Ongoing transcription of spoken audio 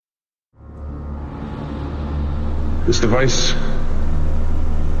This device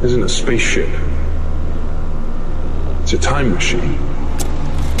isn't a spaceship. It's a time machine.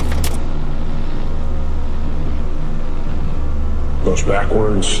 Goes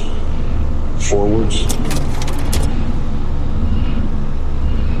backwards, forwards.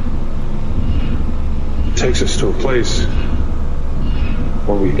 It takes us to a place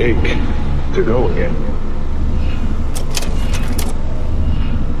where we ache to go again.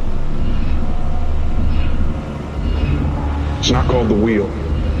 It's not called the wheel.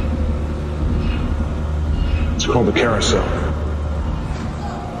 It's called the carousel.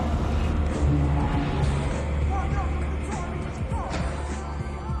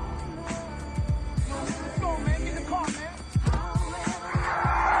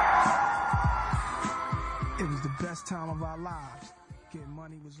 It was the best time of our lives. Getting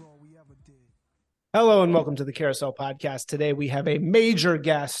money was all we ever did. Hello and welcome to the Carousel Podcast. Today we have a major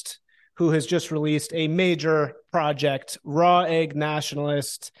guest who has just released a major project, Raw Egg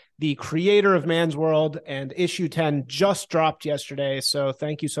Nationalist, the creator of Man's World, and issue 10 just dropped yesterday. So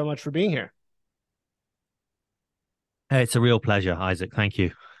thank you so much for being here. Hey, it's a real pleasure, Isaac. Thank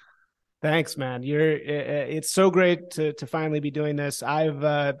you. Thanks, man. It's so great to finally be doing this.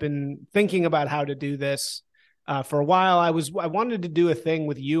 I've been thinking about how to do this for a while. I wanted to do a thing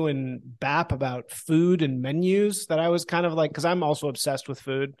with you and Bap about food and menus that I was kind of like, because I'm also obsessed with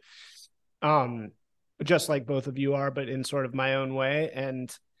food. Just like both of you are, but in sort of my own way.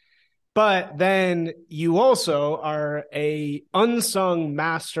 But then you also are a unsung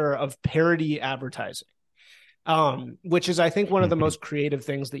master of parody advertising, which is, I think, one of the most creative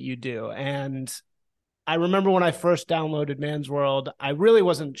things that you do. And I remember when I first downloaded Man's World, I really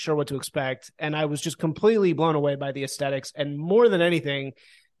wasn't sure what to expect. And I was just completely blown away by the aesthetics. And more than anything,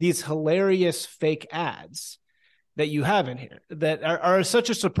 these hilarious fake ads that you have in here that are such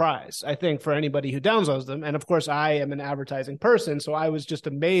a surprise, I think, for anybody who downloads them. And of course, I am an advertising person, so I was just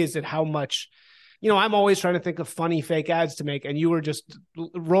amazed at how much, I'm always trying to think of funny fake ads to make, and you were just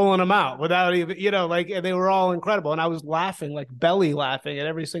rolling them out without even, they were all incredible. And I was laughing, like belly laughing at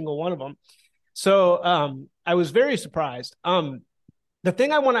every single one of them. So I was very surprised. The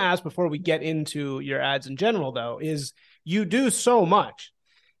thing I want to ask before we get into your ads in general, though, is you do so much.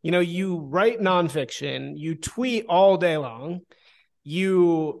 You write nonfiction, you tweet all day long,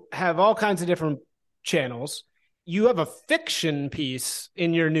 you have all kinds of different channels, you have a fiction piece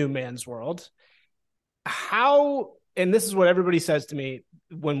in your new Man's World. How, and this is what everybody says to me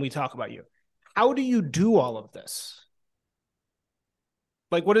when we talk about you, how do you do all of this?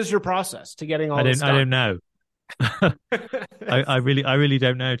 Like, what is your process to getting all this done? I don't know. I really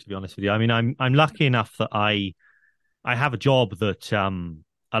don't know, to be honest with you. I mean, I'm lucky enough that I have a job that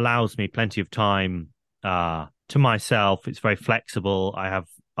allows me plenty of time to myself. It's very flexible.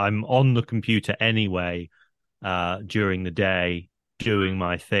 I'm on the computer anyway during the day doing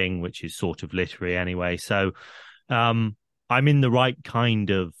my thing, which is sort of literary anyway. So I'm in the right kind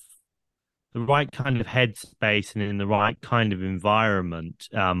of headspace and in the right kind of environment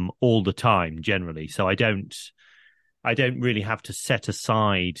all the time generally. So I don't really have to set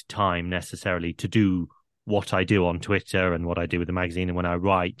aside time necessarily to do what I do on Twitter and what I do with the magazine and when I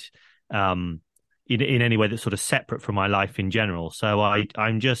write in any way that's sort of separate from my life in general. So I'm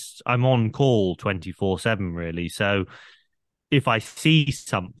on call 24/7 really. So if I see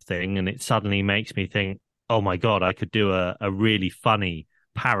something and it suddenly makes me think, oh my God, I could do a really funny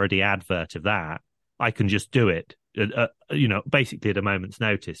parody advert of that, I can just do it, basically at a moment's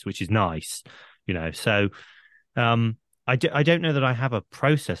notice, which is nice, So I don't know that I have a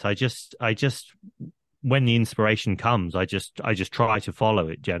process. I just when the inspiration comes, I just try to follow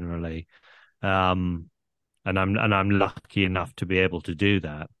it generally, and I'm lucky enough to be able to do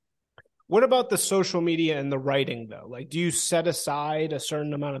that. What about the social media and the writing, though? Like, do you set aside a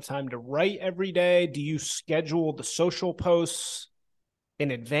certain amount of time to write every day? Do you schedule the social posts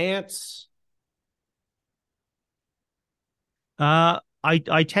in advance? I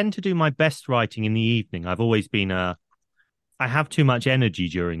tend to do my best writing in the evening. I've always been I have too much energy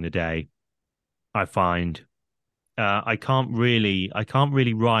during the day, I find. I can't really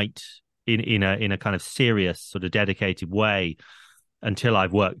write in a kind of serious sort of dedicated way until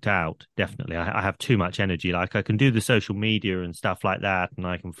I've worked out. Definitely, I have too much energy. Like, I can do the social media and stuff like that, and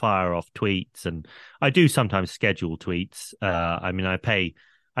I can fire off tweets, and I do sometimes schedule tweets. I mean, I pay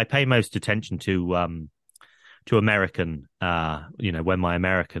most attention to American, when my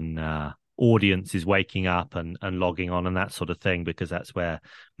American audience is waking up and logging on and that sort of thing, because that's where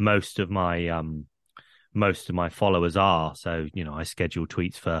most of my followers are. So, I schedule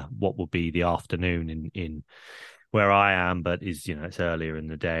tweets for what will be the afternoon in where I am, but is, it's earlier in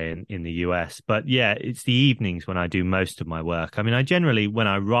the day in the US. But yeah, it's the evenings when I do most of my work. I mean, I generally, when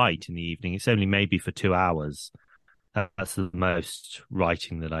I write in the evening, it's only maybe for 2 hours. That's the most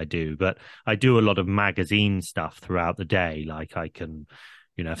writing that I do. But I do a lot of magazine stuff throughout the day. Like I can,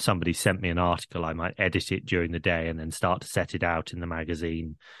 if somebody sent me an article, I might edit it during the day and then start to set it out in the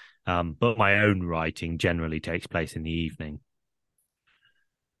magazine. But my own writing generally takes place in the evening.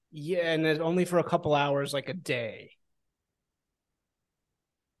 Yeah, and it's only for a couple hours, like a day.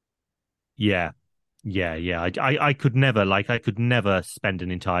 Yeah. Yeah, yeah. I could never I could never spend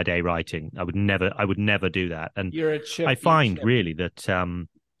an entire day writing. I would never do that. And You're a chip. I find really that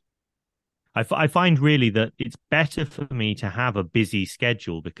I find really that it's better for me to have a busy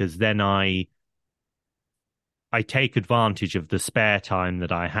schedule, because then I take advantage of the spare time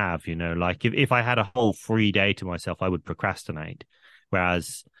that I have. Like if I had a whole free day to myself, I would procrastinate.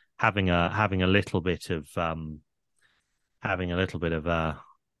 Whereas having a little bit of sort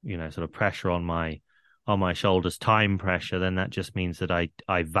of pressure on my shoulders, time pressure, then that just means that I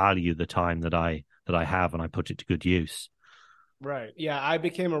value the time that I have, and I put it to good use. Right. Yeah, I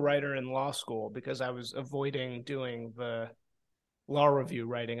became a writer in law school because I was avoiding doing the law review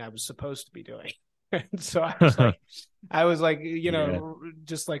writing I was supposed to be doing. And so I was like,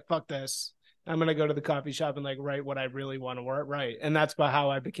 just like, fuck this. I'm going to go to the coffee shop and like write what I really want to write. And that's about how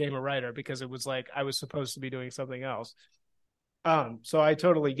I became a writer, because it was like I was supposed to be doing something else. So I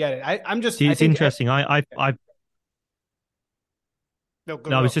totally get it. It's interesting. No, I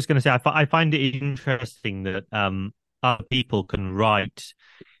was just going to say, I find it interesting that other people can write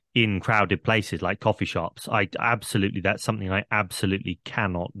in crowded places like coffee shops. That's something I absolutely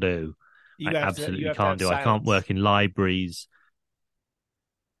cannot do. I absolutely can't do. I can't work in libraries.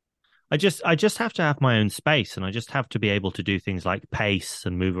 I just have to have my own space, and I just have to be able to do things like pace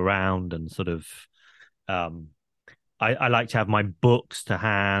and move around and sort of. I like to have my books to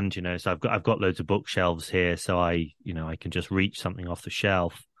hand, so I've got loads of bookshelves here, so I can just reach something off the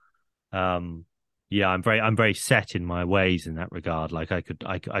shelf. Yeah, I'm very set in my ways in that regard. Like I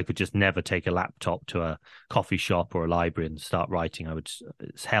could just never take a laptop to a coffee shop or a library and start writing.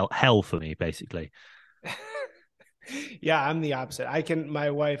 It's hell for me, basically. Yeah, I'm the opposite.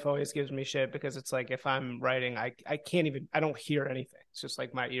 My wife always gives me shit because it's like if I'm writing, I don't hear anything. It's just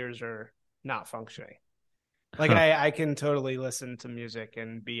like my ears are not functioning. Like I can totally listen to music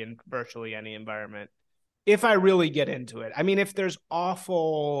and be in virtually any environment if I really get into it. I mean, if there's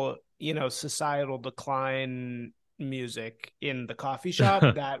awful, societal decline music in the coffee shop,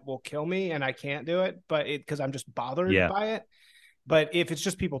 that will kill me and I can't do it, but because I'm just bothered by it. But if it's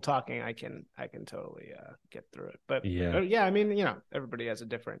just people talking, I can totally get through it. But yeah, I mean, everybody has a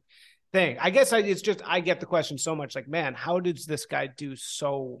different thing. I guess I get the question so much, like, man, how does this guy do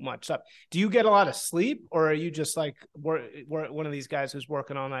so much stuff? Do you get a lot of sleep, or are you just like we're one of these guys who's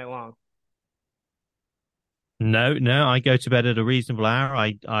working all night long? No, I go to bed at a reasonable hour.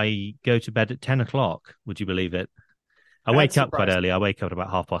 I go to bed at 10 o'clock. Would you believe it? I wake up quite early. I wake up at about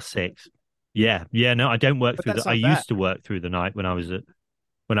 6:30. Yeah. No, I don't work through I used to work through the night when I was at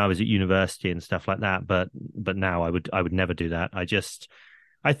university and stuff like that, but now I would never do that.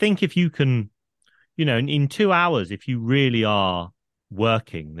 I think if you can, in 2 hours, if you really are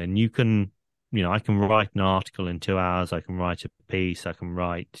working, then you can, I can write an article in 2 hours. I can write a piece. I can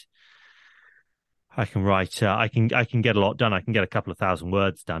get a lot done. I can get a couple of thousand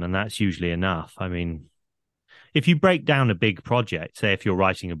words done, and that's usually enough. I mean, if you break down a big project, say if you're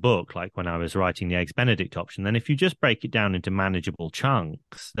writing a book, like when I was writing the Eggs Benedict option, then if you just break it down into manageable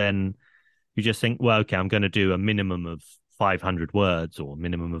chunks, then you just think, well, okay, I'm going to do a minimum of 500 words or a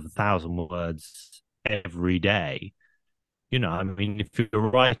minimum of 1,000 words every day. I mean, if you're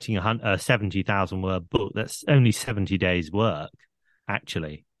writing a 70,000 word book, that's only 70 days work,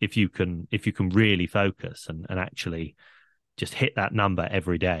 actually, if you can really focus and actually just hit that number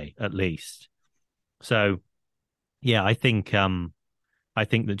every day at least. So yeah, I think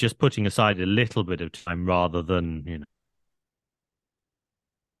that just putting aside a little bit of time rather than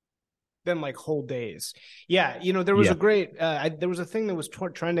than like whole days. Yeah, there was a great there was a thing that was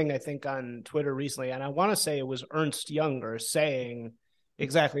trending, I think, on Twitter recently, and I want to say it was Ernst Younger saying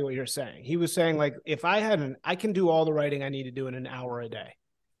exactly what you're saying. He was saying, like, if I can do all the writing I need to do in an hour a day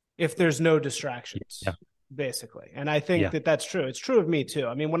if there's no distractions, basically. And I think that that's true. It's true of me too.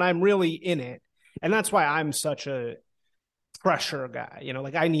 I mean, when I'm really in it, and that's why I'm such a pressure guy,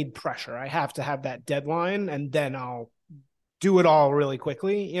 like I need pressure. I have to have that deadline, and then I'll do it all really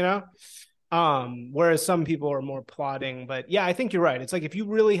quickly, whereas some people are more plodding. But yeah, I think you're right. It's like if you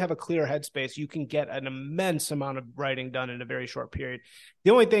really have a clear headspace, you can get an immense amount of writing done in a very short period.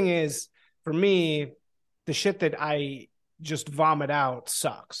 The only thing is, for me, the shit that I just vomit out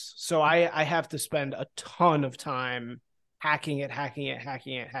sucks. So I have to spend a ton of time hacking it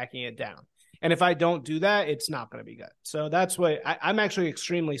down. And if I don't do that, it's not going to be good. So that's what I'm actually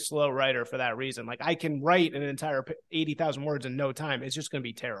extremely slow writer for that reason. Like I can write an entire 80,000 words in no time. It's just going to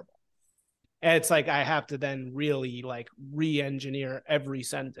be terrible. And it's like I have to then really like re-engineer every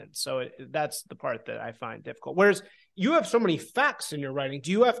sentence. So that's the part that I find difficult. Whereas you have so many facts in your writing.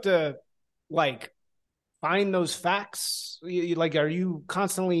 Do you have to like find those facts? Like, are you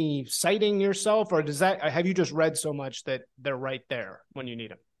constantly citing yourself, or have you just read so much that they're right there when you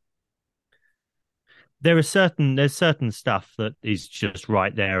need them? There's certain stuff that is just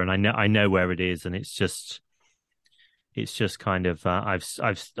right there, and I know where it is, and it's just kind of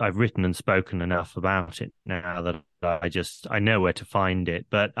I've written and spoken enough about it now that I know where to find it.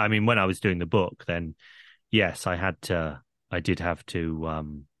 But I mean, when I was doing the book, then yes, I did have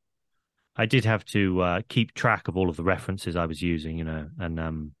to keep track of all of the references I was using,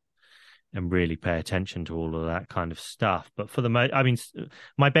 and really pay attention to all of that kind of stuff. But for I mean,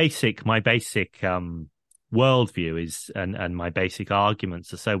 my basic worldview is, and my basic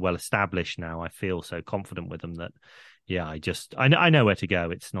arguments are so well established now. I feel so confident with them that, yeah, I know where to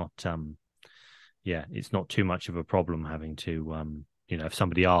go. It's not, it's not too much of a problem having to, if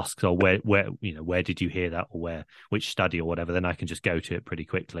somebody asks, oh, where did you hear that, or which study or whatever, then I can just go to it pretty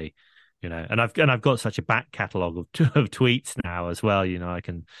quickly, and I've got such a back catalogue of tweets now as well. I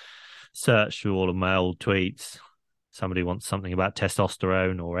can search through all of my old tweets. Somebody wants something about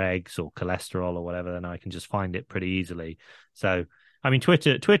testosterone or eggs or cholesterol or whatever, then I can just find it pretty easily. So, I mean,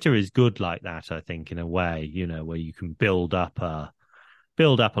 Twitter is good like that, I think, in a way, where you can build up a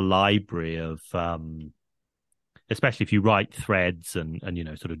library of, especially if you write threads and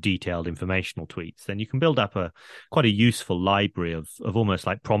sort of detailed informational tweets, then you can build up quite a useful library of almost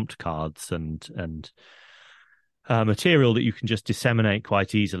like prompt cards and material that you can just disseminate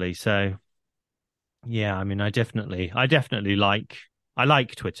quite easily. So, yeah, I mean, I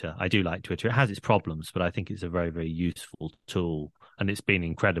like Twitter. I do like Twitter. It has its problems, but I think it's a very, very useful tool, and it's been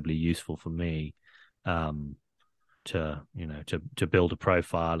incredibly useful for me to build a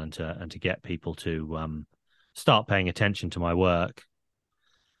profile and to get people to start paying attention to my work.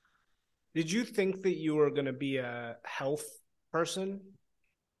 Did you think that you were going to be a health person?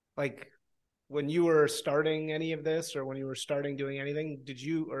 Like when you were starting any of this, or when you were starting doing anything,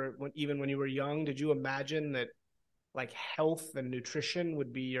 even when you were young, did you imagine that like health and nutrition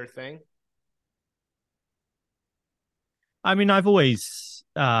would be your thing? I mean, I've always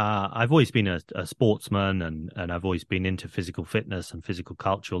been a sportsman, and I've always been into physical fitness and physical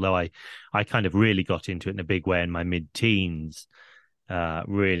culture, although I kind of really got into it in a big way in my mid-teens,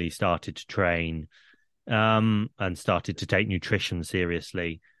 really started to train, and started to take nutrition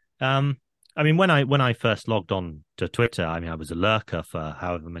seriously. I mean, when I first logged on to Twitter, I mean, I was a lurker for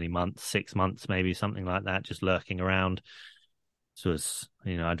however many months, 6 months, maybe something like that, just lurking around. So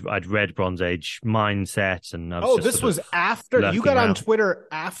I'd read Bronze Age Mindset, and I was this was after you got on Twitter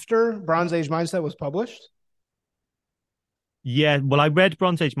after Bronze Age Mindset was published? Yeah, well, I read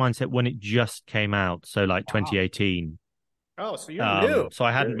Bronze Age Mindset when it just came out, so like 2018. Oh, so you're new. So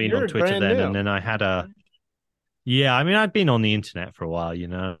I hadn't been on Twitter then, and then I had yeah, I mean, I'd been on the internet for a while,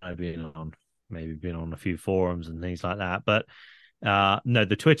 I'd been on a few forums and things like that, but no,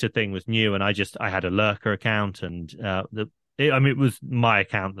 the Twitter thing was new, and I had a lurker account, and it was my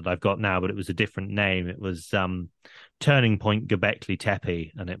account that I've got now, but it was a different name. It was Turning Point Göbekli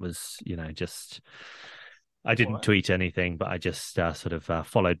Tepe, and it was just I didn't tweet anything, but I just sort of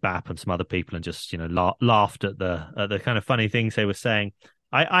followed BAP and some other people, and just laughed at the kind of funny things they were saying.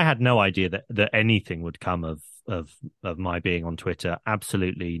 I had no idea that anything would come of my being on Twitter.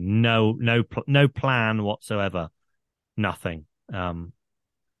 Absolutely no plan whatsoever. Nothing.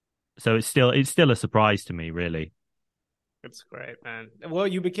 So it's still a surprise to me, really. It's great, man. Well,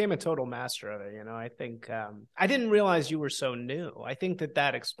 you became a total master of it. I think I didn't realize you were so new. I think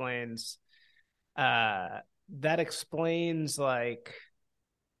that explains like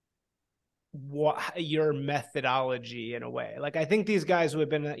what your methodology in a way. Like I think these guys who have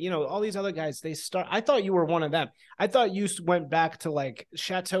been, all these other guys, I thought you were one of them. I thought you went back to like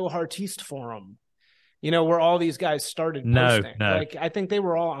Chateau Hartiste Forum, where all these guys started posting. No. Like I think they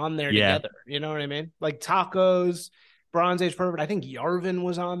were all on there together. You know what I mean? Like Tacos, Bronze Age Perfect. I think Yarvin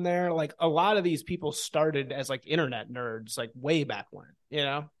was on there. Like a lot of these people started as like internet nerds, like way back when,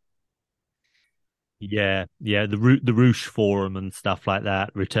 Yeah, the Roosh Forum and stuff like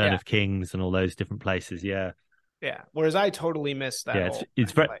that, Return of Kings and all those different places. Yeah. Whereas I totally missed that. Yeah,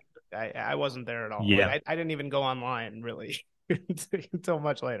 it's very. Like, I wasn't there at all. Yeah, like, I didn't even go online really until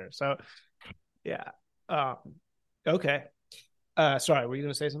much later. So, yeah. Um, okay. Sorry, were you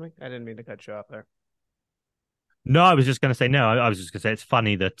going to say something? I didn't mean to cut you off there. No, I was just going to say no. I was just going to say it's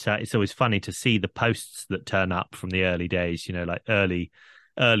funny that it's always funny to see the posts that turn up from the early days. Like early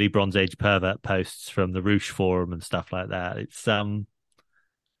Bronze Age pervert posts from the Roosh forum and stuff like that. It's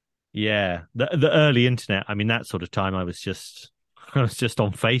yeah, the early internet. I mean, that sort of time, I was just I was just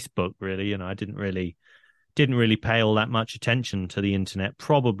on Facebook, really. I didn't really pay all that much attention to the internet,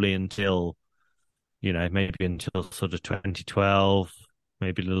 probably until maybe until sort of 2012,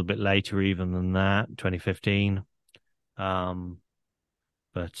 maybe a little bit later even than that, 2015. Um,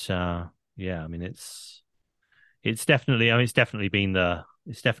 but yeah, I mean, it's definitely, I mean, it's definitely been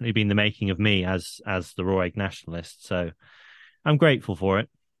the making of me as the raw egg nationalist. So I'm grateful for it.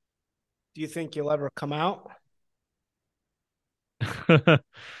 Do you think you'll ever come out?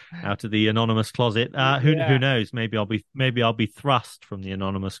 Out of the anonymous closet. Who Yeah. knows? Maybe I'll be thrust from the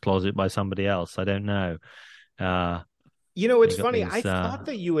anonymous closet by somebody else. I don't know. It's You got funny. I these. thought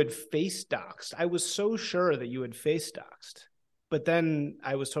that you had face doxed. I was so sure that you had face doxed, but then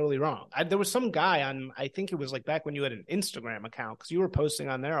I was totally wrong. There was some guy on, I think it was like back when you had an Instagram account, because you were posting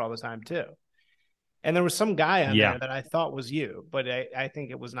on there all the time too. And there was some guy on Yeah. there that I thought was you, but I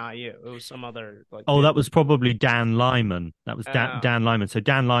think it was not you. It was some other like. Oh, Dude. that was probably Dan Lyman. That was Oh. Dan Lyman. So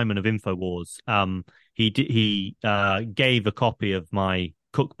Dan Lyman of Infowars. He gave a copy of my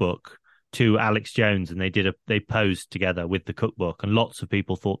cookbook to Alex Jones, and they posed together with the cookbook, and lots of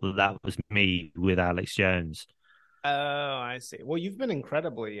people thought that was me with Alex Jones. Oh, I see. Well, you've been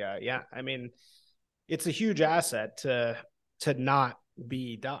incredibly, yeah. I mean, it's a huge asset to not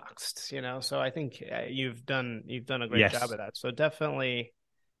be doxxed. So I think you've done a great Yes. job of that. So definitely,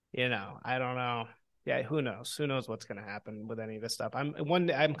 I don't know. Yeah, who knows? Who knows what's going to happen with any of this stuff?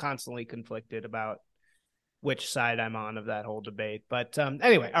 I'm constantly conflicted about which side I'm on of that whole debate. But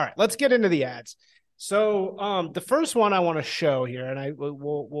anyway, all right, let's get into the ads. So the first one I want to show here, and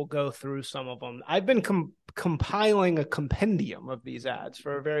we'll go through some of them. I've been compiling a compendium of these ads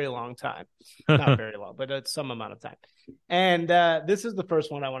for a very long time. Not very long, but some amount of time. And this is the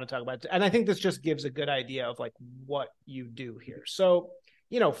first one I want to talk about. And I think this just gives a good idea of like what you do here. So,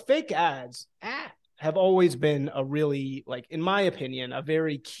 fake ads have always been a really, like, in my opinion, a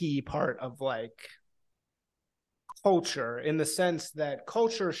very key part of like culture, in the sense that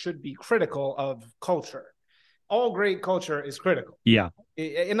culture should be critical of culture. All great culture is critical. Yeah.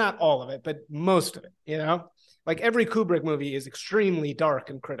 Not all of it, but most of it, like every Kubrick movie is extremely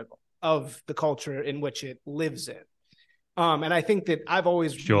dark and critical of the culture in which it lives in. And I think that I've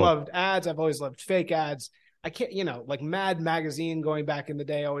always loved ads. I've always loved fake ads. I can't, like Mad Magazine going back in the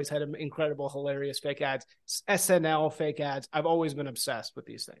day always had incredible, hilarious fake ads. SNL fake ads. I've always been obsessed with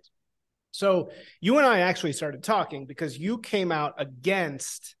these things. So you and I actually started talking because you came out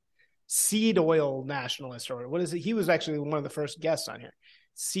against seed oil nationalist, or what is it? He was actually one of the first guests on here.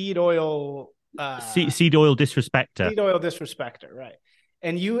 Seed oil seed oil disrespector. Seed oil disrespector, right?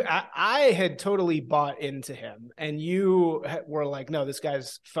 And I had totally bought into him, and you were like, "No, this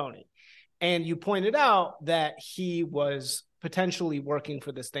guy's phony." And you pointed out that he was potentially working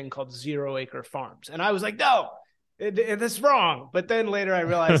for this thing called 0 Acre Farms, and I was like, "No, that's wrong." But then later I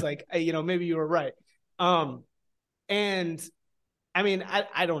realized, like, maybe you were right. And I mean,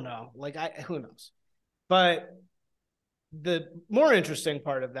 I don't know, like, who knows? But the more interesting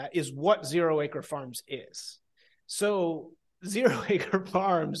part of that is what 0 Acre Farms is. So 0 Acre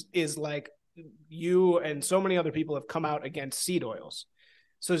Farms is like, you and so many other people have come out against seed oils.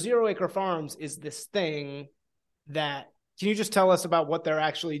 So 0 Acre Farms is this thing that, can you just tell us about what they're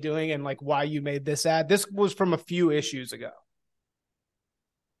actually doing and like why you made this ad? This was from a few issues ago.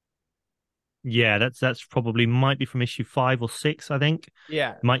 Yeah, that's probably might be from issue 5 or 6, I think.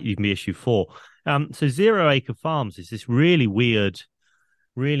 Yeah. Might even be issue 4. So 0 Acre Farms is this really weird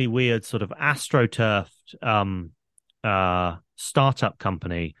sort of astroturfed startup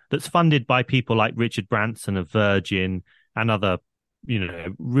company that's funded by people like Richard Branson of Virgin and other,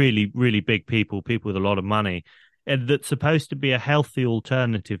 really, really big people with a lot of money, and that's supposed to be a healthy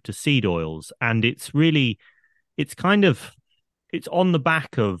alternative to seed oils. And it's on the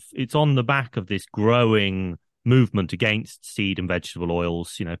back of this growing movement against seed and vegetable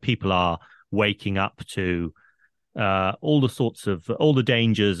oils. People are waking up to all the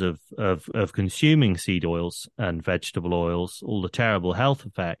dangers of consuming seed oils and vegetable oils, all the terrible health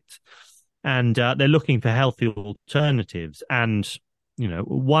effects, and they're looking for healthy alternatives. And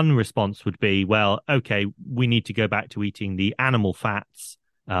one response would be, well, okay, we need to go back to eating the animal fats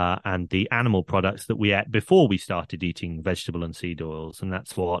and the animal products that we ate before we started eating vegetable and seed oils. And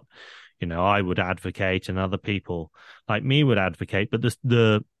that's what, I would advocate, and other people like me would advocate. But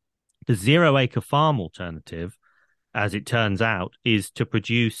the The 0 acre farm alternative, as it turns out, is to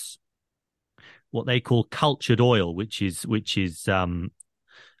produce what they call cultured oil, which is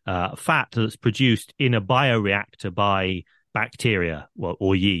fat that's produced in a bioreactor by bacteria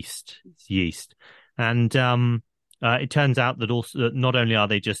or yeast. It's yeast, and it turns out that also that not only are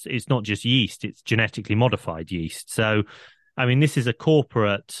they just it's not just yeast, it's genetically modified yeast. So, I mean, this is a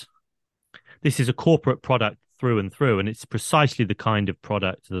corporate product through and through, and it's precisely the kind of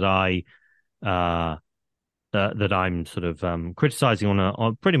product that uh, that I'm sort of criticizing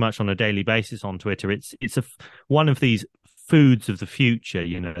on pretty much on a daily basis on Twitter. It's one of these foods of the future,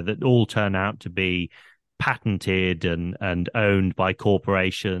 that all turn out to be patented and owned by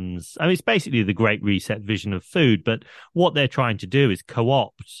corporations. I mean, it's basically the Great Reset vision of food, but what they're trying to do is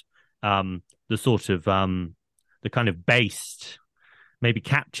co-opt the sort of the kind of based, maybe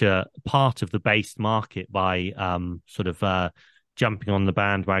capture part of the based market by sort of jumping on the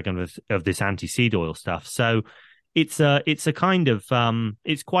bandwagon of this anti-seed oil stuff. So it's a kind of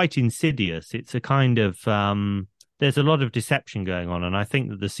it's quite insidious. It's a kind of there's a lot of deception going on, and I think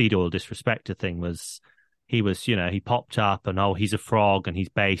that the seed oil disrespecter thing he popped up and, oh, he's a frog and he's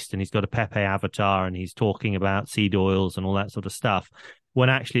based and he's got a Pepe avatar and he's talking about seed oils and all that sort of stuff. When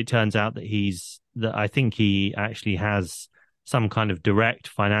actually it turns out that I think he actually has some kind of direct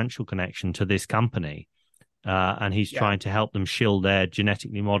financial connection to this company, and he's trying to help them shill their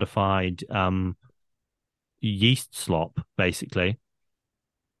genetically modified yeast slop, basically.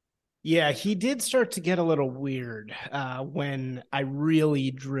 Yeah, he did start to get a little weird when I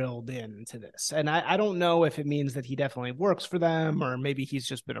really drilled into this. And I don't know if it means that he definitely works for them or maybe he's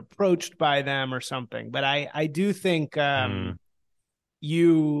just been approached by them or something. But I do think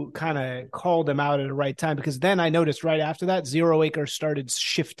you kind of called him out at the right time, because then I noticed right after that, 0 Acre started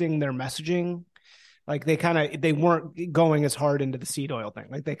shifting their messaging. Like they weren't going as hard into the seed oil thing.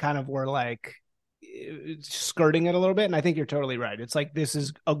 Like they kind of were like skirting it a little bit. And I think you're totally right. It's like, this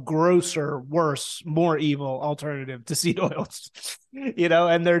is a grosser, worse, more evil alternative to seed oils,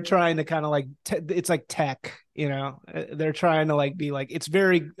 and they're trying to kind of like, it's like tech, they're trying to like be like, it's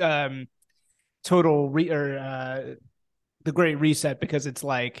very total the Great Reset, because it's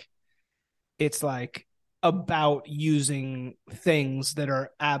like about using things that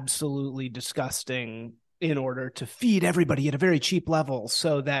are absolutely disgusting in order to feed everybody at a very cheap level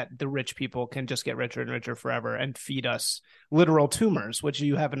so that the rich people can just get richer and richer forever and feed us literal tumors, which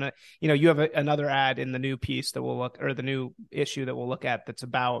you have another ad in the new piece that we'll look, or the new issue that we'll look at, that's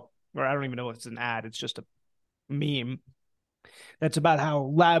about, or I don't even know if it's an ad, it's just a meme that's about how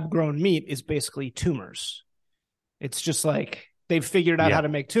lab grown meat is basically tumors. It's just like they've figured out how to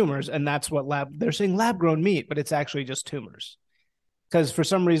make tumors, and that's what they're saying lab grown meat, but it's actually just tumors. Because for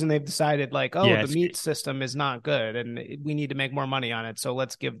some reason they've decided like, the meat system is not good and we need to make more money on it, so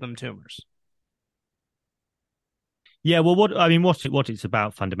let's give them tumors. Yeah, well, what it's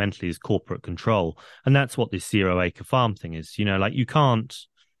about fundamentally is corporate control, and that's what this 0 Acre farm thing is. Like you can't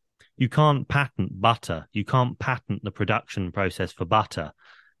patent butter, you can't patent the production process for butter,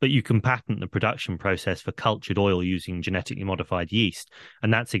 but you can patent the production process for cultured oil using genetically modified yeast,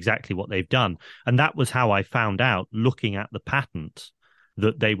 and that's exactly what they've done. And that was how I found out, looking at the patent,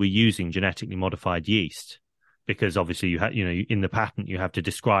 that they were using genetically modified yeast, because obviously in the patent you have to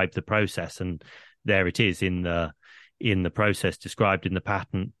describe the process, and there it is in the process described in the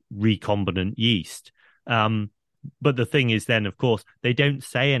patent, recombinant yeast. But the thing is, then of course they don't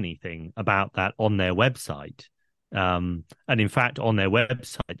say anything about that on their website. And in fact, on their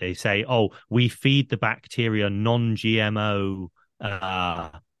website they say, "Oh, we feed the bacteria non-GMO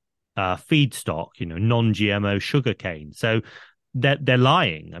feedstock, non-GMO sugarcane." So they're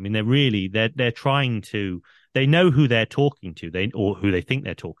lying. I mean, they're trying to. They know who they're talking to, or who they think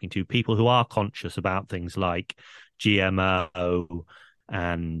they're talking to, people who are conscious about things like GMO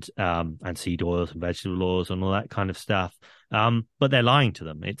and seed oils and vegetable oils and all that kind of stuff. But they're lying to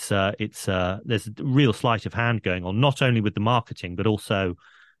them. It's there's a real sleight of hand going on, not only with the marketing, but also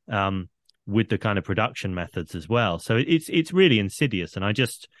with the kind of production methods as well. So it's really insidious. And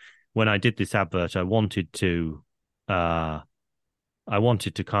when I did this advert, I wanted to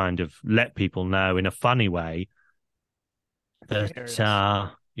kind of let people know in a funny way that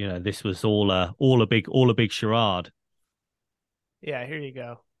this was all a big charade. Yeah, here you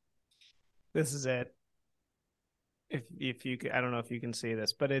go. This is it. If you I don't know if you can see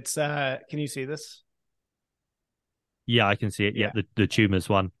this, but it's can you see this? Yeah, I can see it. Yeah, the tumors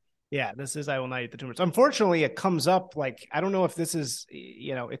one. Yeah, this is I will not eat the tumors. Unfortunately, it comes up like, I don't know if this is,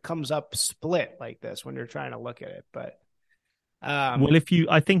 it comes up split like this when you're trying to look at it, but Um, Well,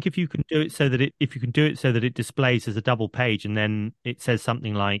 I think if you can do it so that if you can do it so that it displays as a double page, and then it says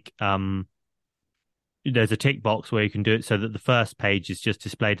something like, there's a tick box where you can do it so that the first page is just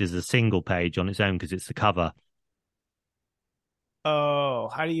displayed as a single page on its own because it's the cover. oh,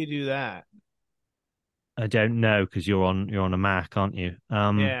 how do you do that? I don't know because you're on a Mac, aren't you?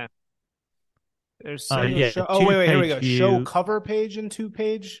 Yeah. There's single Yeah, show. Oh, two wait, here we page go. Show view. cover page and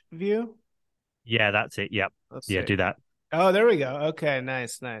two-page view. Yeah, that's it. Yep. Let's Yeah, see. do that. Oh, there we go. Okay,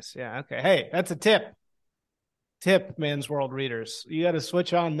 nice, nice. Yeah, okay. Hey, that's a tip. Tip, Man's World readers. You got to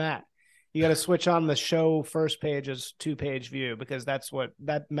switch on that. You got to switch on the show first page as two-page view because that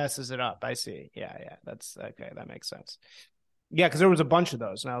messes it up. I see. Yeah, yeah. That's okay. That makes sense. Yeah, because there was a bunch of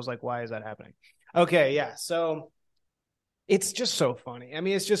those, and I was like, why is that happening? Okay, yeah. So it's just so funny. I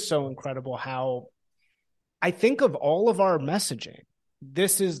mean, it's just so incredible how I think of all of our messaging.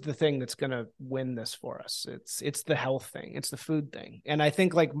 This is the thing that's going to win this for us. It's the health thing. It's the food thing. And I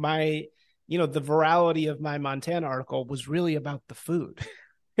think like the virality of my Montana article was really about the food.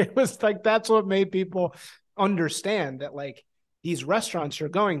 It was like that's what made people understand that like these restaurants you're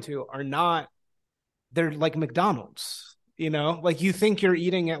going to are not they're like McDonald's. Like you think you're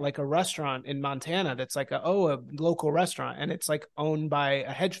eating at like a restaurant in Montana that's like a local restaurant, and it's like owned by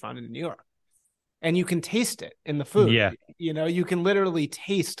a hedge fund in New York, and you can taste it in the food. Yeah. You can literally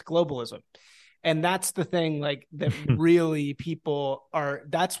taste globalism. And that's the thing, like that really people are,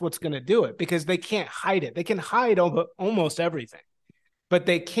 that's what's going to do it because they can't hide it. They can hide almost everything, but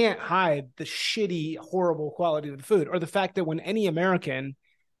they can't hide the shitty, horrible quality of the food or the fact that when any American,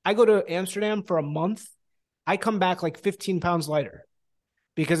 I go to Amsterdam for a month, I come back like 15 pounds lighter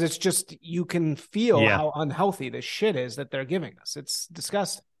because it's just, you can feel Yeah. how unhealthy this shit is that they're giving us. It's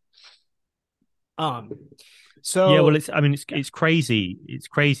disgusting. Yeah, well, So it's crazy. It's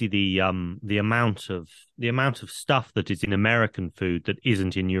crazy the amount of stuff that is in American food that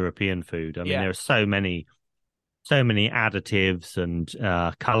isn't in European food. I mean, yeah, there are so many additives and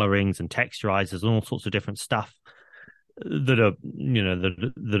colorings and texturizers and all sorts of different stuff that are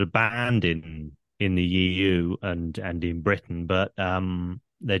that are banned in the EU and in Britain, but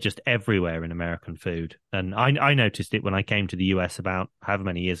they're just everywhere in American food. And I noticed it when I came to the US about however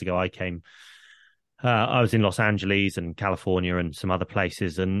many years ago I came. I was in Los Angeles and California and some other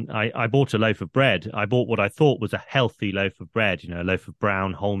places, and I bought a loaf of bread. I bought what I thought was a healthy loaf of bread, a loaf of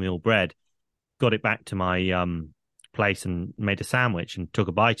brown wholemeal bread. Got it back to my place and made a sandwich and took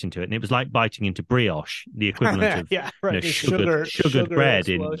a bite into it, and it was like biting into brioche, the equivalent of yeah, right. The sugared sugar bread.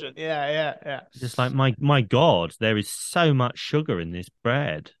 In explosion. Yeah, yeah, yeah, just like my God, there is so much sugar in this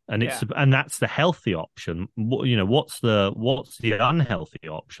bread, and yeah, and that's the healthy option. What's the unhealthy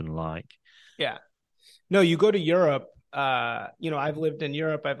option like? yeah. No, you go to Europe. I've lived in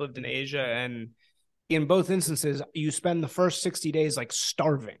Europe. I've lived in Asia, and in both instances, you spend the first 60 days like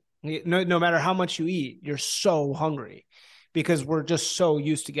starving. No matter how much you eat, you're so hungry because we're just so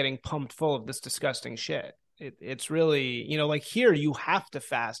used to getting pumped full of this disgusting shit. It's really, like here, you have to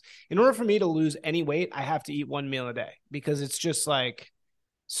fast. In order for me to lose any weight, I have to eat one meal a day because it's just like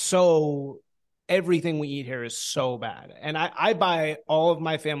so everything we eat here is so bad. And I buy all of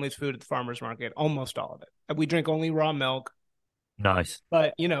my family's food at the farmer's market, almost all of it. We drink only raw milk, Nice.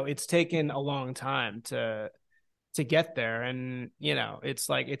 but it's taken a long time to get there, and it's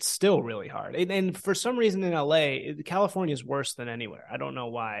like it's still really hard. And for some reason in LA, California is worse than anywhere. I don't know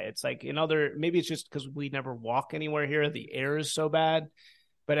why. It's like maybe it's just because we never walk anywhere here. The air is so bad.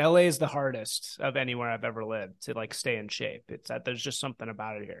 But LA is the hardest of anywhere I've ever lived to like stay in shape. It's that there's just something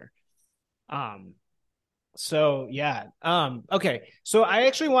about it here. Um, so yeah. Okay. So I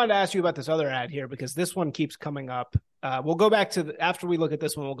actually wanted to ask you about this other ad here because this one keeps coming up. We'll go back to after we look at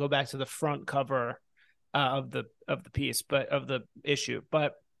this one, we'll go back to the front cover of the piece, but of the issue.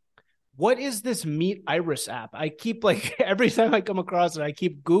 But what is this Meet Iris app? I keep like every time I come across it, I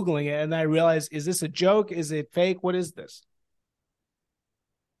keep Googling it and I realize, is this a joke? Is it fake? What is this?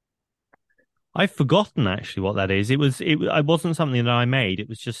 I've forgotten actually what that is. It wasn't something that I made. It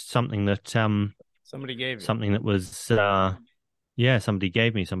was just something that Somebody gave you. something that was yeah, somebody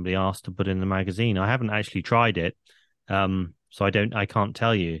gave me. Somebody asked to put in the magazine. I haven't actually tried it, so I can't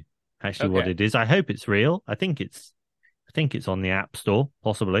tell you actually what it is. I hope it's real. I think it's on the App Store,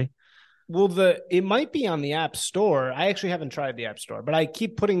 possibly. Well, it might be on the App Store. I actually haven't tried the App Store, but I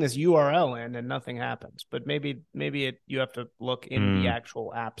keep putting this URL in and nothing happens. But maybe you have to look in the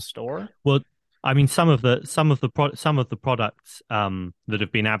actual App Store. Well, I mean, some of the products that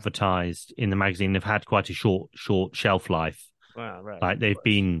have been advertised in the magazine have had quite a short shelf life. Wow, right. Like they've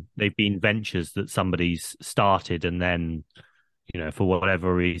been ventures that somebody's started and then for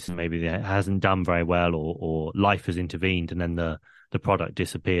whatever reason, maybe it hasn't done very well, or life has intervened, and then the product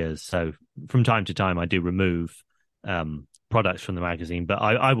disappears. So from time to time, I do remove products from the magazine, but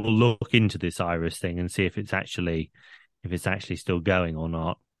I will look into this Iris thing and see if it's actually still going or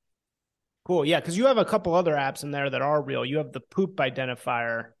not. Cool. Yeah, because you have a couple other apps in there that are real. You have the poop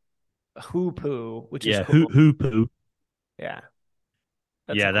identifier, Hoopoo, which is Yeah, cool. Hoopoo. Yeah.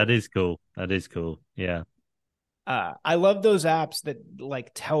 That's Yeah, cool. that is cool. That is cool. Yeah. I love those apps that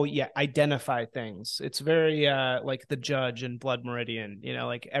like tell you identify things. It's very like the Judge and Blood Meridian,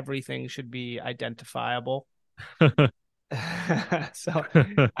 like everything should be identifiable. So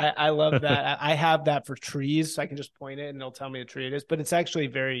I love that. I have that for trees. So I can just point it and it'll tell me the tree it is, but it's actually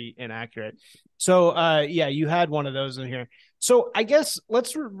very inaccurate. So yeah, you had one of those in here. So I guess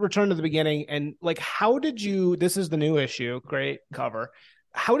let's return to the beginning and like how did you this is the new issue, great cover.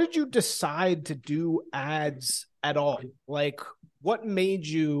 How did you decide to do ads at all? Like what made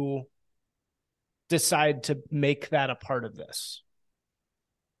you decide to make that a part of this?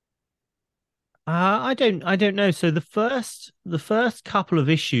 I don't know. So the first couple of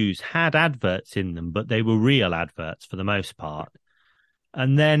issues had adverts in them, but they were real adverts for the most part.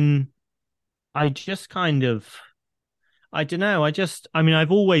 And then I just kind of I don't know. I mean,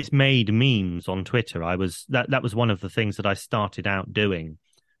 I've always made memes on Twitter. That was one of the things that I started out doing.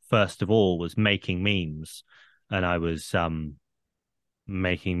 First of all, was making memes, and I was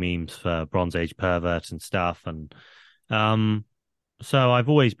making memes for Bronze Age Pervert and stuff, and um, so I've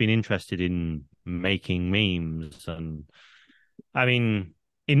always been interested in making memes, and I mean,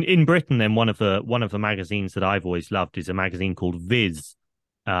 in Britain, then one of the magazines that I've always loved is a magazine called Viz,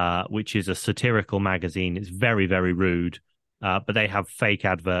 which is a satirical magazine. It's very, very rude, but they have fake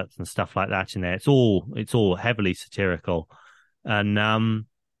adverts and stuff like that in there. It's all heavily satirical, and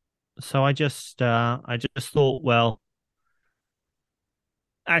so I just thought, well,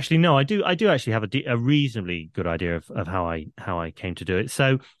 actually, no, I do actually have a reasonably good idea of how I came to do it.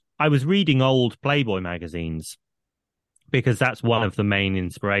 So I was reading old Playboy magazines because that's one of the main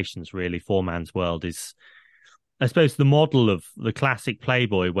inspirations really for Man's World is I suppose the model of the classic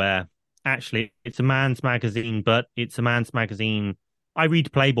Playboy, where actually it's a man's magazine, but it's a man's magazine. I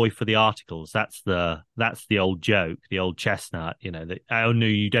read Playboy for the articles. That's the old joke, the old chestnut. That oh no,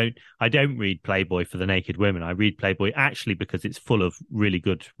 you don't. I don't read Playboy for the naked women. I read Playboy actually because it's full of really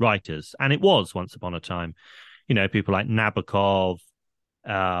good writers, and it was once upon a time. People like Nabokov,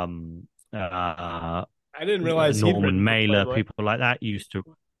 I didn't realize he'd Norman written for Mailer, Playboy. people like that used to.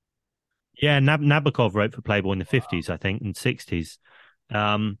 Yeah, Nabokov wrote for Playboy in the 50s, I think, and 60s.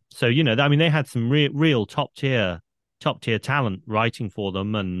 So I mean, they had some real top tier talent writing for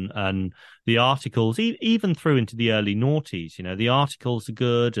them, and the articles even through into the early noughties. The articles are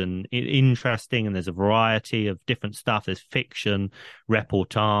good and interesting, and there's a variety of different stuff. There's fiction,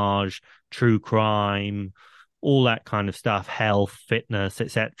 reportage, true crime, all that kind of stuff, health, fitness,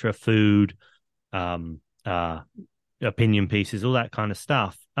 etc., food, um, opinion pieces, all that kind of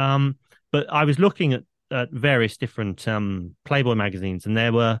stuff. But I was looking at various different Playboy magazines, and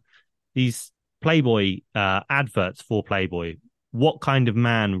there were these Playboy adverts for Playboy. What kind of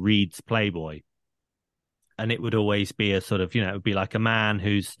man reads Playboy? And it would always be a sort of, it would be like a man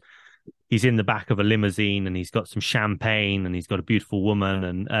he's in the back of a limousine and he's got some champagne and he's got a beautiful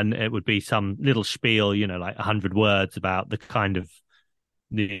woman, and it would be some little spiel, like 100 words about the kind of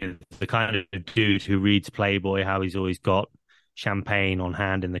the kind of dude who reads Playboy, how he's always got champagne on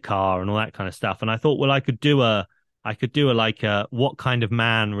hand in the car and all that kind of stuff. And I thought, well, I could do a like a what kind of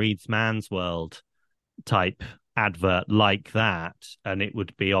man reads Man's World type advert like that, and it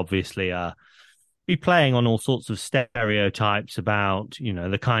would be obviously be playing on all sorts of stereotypes about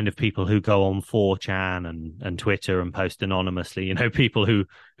the kind of people who go on 4chan and Twitter and post anonymously. People who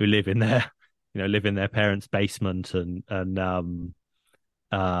live in their live in their parents' basement and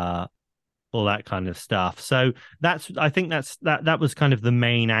all that kind of stuff. So I think that was kind of the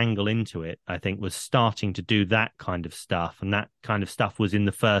main angle into it. I think was starting to do that kind of stuff, and that kind of stuff was in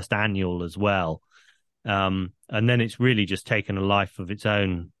the first annual as well. And then it's really just taken a life of its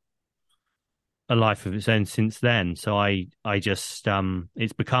own since then. So I just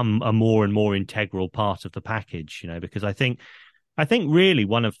it's become a more and more integral part of the package, because I think really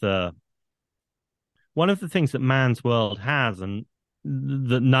one of the things that Man's World has, and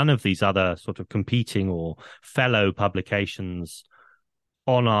that none of these other sort of competing or fellow publications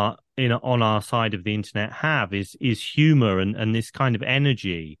on our side of the internet have is humor and this kind of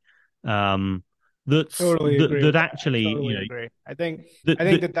energy Totally agree that with that. actually I totally agree. I think that I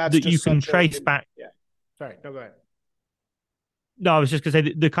think that's that you just can such a trace back. yeah. Sorry, no, go ahead. No, I was just going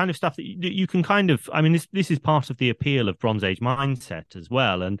to say the kind of stuff that you can kind of. I mean, this is part of the appeal of Bronze Age mindset as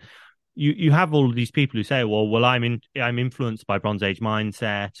well, and you have all of these people who say, well, I'm influenced by Bronze Age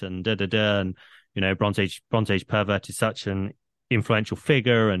mindset and da da da, and Bronze Age pervert is such an influential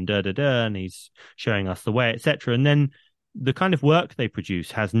figure and da da da, and he's showing us the way, etc. And then the kind of work they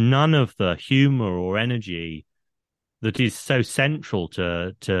produce has none of the humor or energy that is so central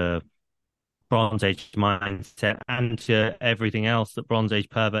to Bronze Age mindset and to everything else that Bronze Age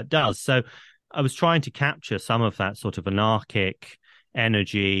pervert does. So I was trying to capture some of that sort of anarchic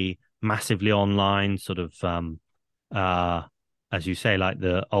energy, massively online, sort of uh as you say, like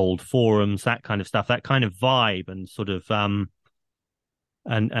the old forums, that kind of stuff, that kind of vibe, and sort of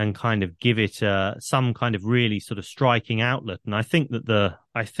and kind of give it some kind of really sort of striking outlet. And I think that the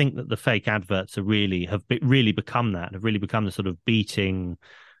fake adverts are really become that, have really become the sort of beating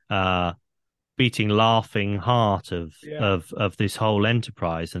laughing heart of this whole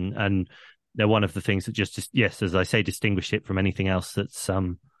enterprise, and they're one of the things that just yes, as I say, distinguish it from anything else that's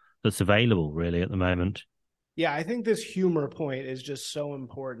available really at the moment. Yeah, I think this humor point is just so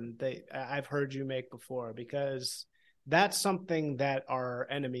important that I've heard you make before, because that's something that our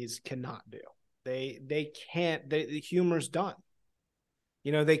enemies cannot do. They can't. The humor's done.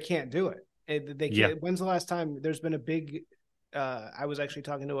 They can't do it. They can't. Yeah. When's the last time there's been a big? I was actually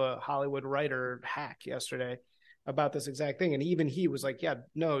talking to a Hollywood writer hack yesterday about this exact thing, and even he was like, "Yeah,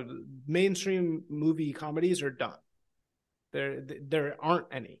 no, mainstream movie comedies are done. There aren't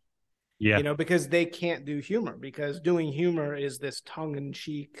any." Yeah. Because they can't do humor, because doing humor is this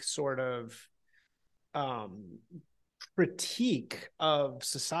tongue-in-cheek sort of critique of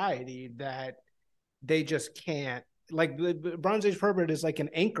society that they just can't. Like the Bronze Age pervert is like an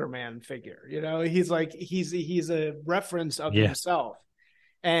Anchorman figure, he's like he's a reference of himself,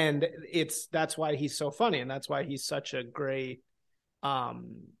 and that's why he's so funny, and that's why he's such a great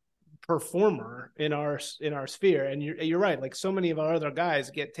performer in our sphere. And you're right, like so many of our other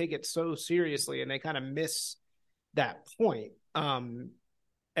guys take it so seriously, and they kind of miss that point.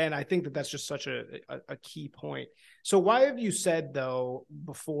 And I think that that's just such a key point. So why have you said though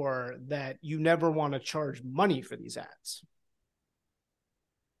before that you never want to charge money for these ads?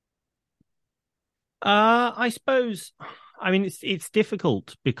 I suppose, I mean, it's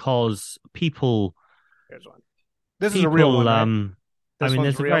difficult because people. Here's one. This is a real one, right? I mean,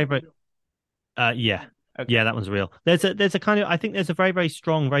 there's real? a very yeah. Okay. Yeah, that one's real. There's a kind of, I think there's a very, very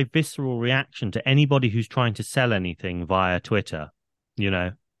strong, very visceral reaction to anybody who's trying to sell anything via Twitter,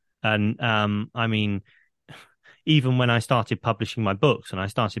 And I mean, even when I started publishing my books, and I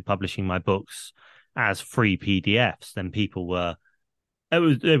started publishing my books as free PDFs, then people were they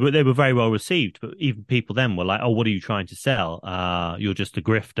were very well received, but even people then were like, "Oh, what are you trying to sell? You're just a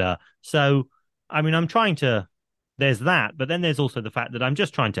grifter." So, I mean, I'm trying to. There's that, but then there's also the fact that I'm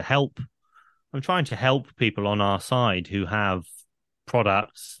just trying to help. I'm trying to help people on our side who have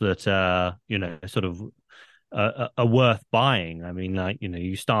products that sort of are worth buying. I mean, like,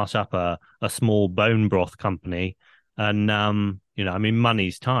 you start up a small bone broth company, and I mean,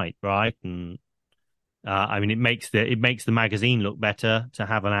 money's tight, right? And I mean, it makes the magazine look better to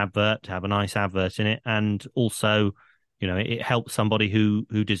have an advert, to have a nice advert in it, and also, it helps somebody who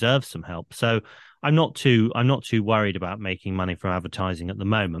deserves some help. So I'm not too worried about making money from advertising at the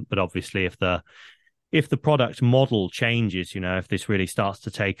moment. But obviously, if the product model changes, if this really starts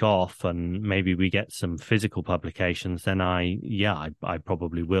to take off and maybe we get some physical publications, then I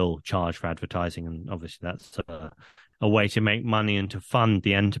probably will charge for advertising. And obviously that's a way to make money and to fund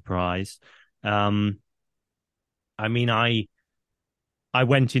the enterprise. I mean, I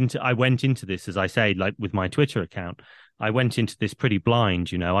went into this, as I say, like with my Twitter account, I went into this pretty blind,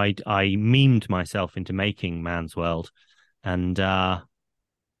 I memed myself into making Man's World, and I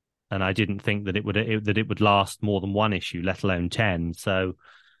didn't think that it would last more than one issue, let alone 10. So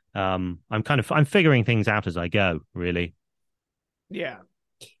I'm figuring things out as I go, really. Yeah.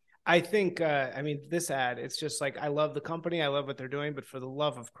 I think, this ad, it's just like, I love the company, I love what they're doing, but for the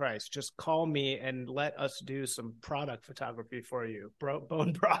love of Christ, just call me and let us do some product photography for you,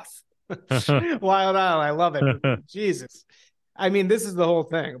 bone broth. Wild Isle, I love it. Jesus. I mean, this is the whole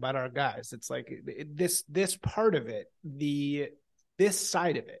thing about our guys. It's like this part of it, this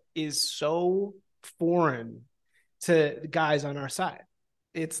side of it is so foreign to guys on our side.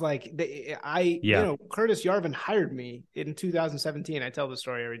 It's like Curtis Yarvin hired me in 2017. I tell the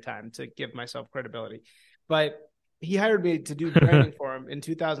story every time to give myself credibility, but he hired me to do branding for him in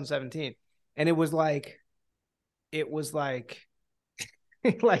 2017. And it was like,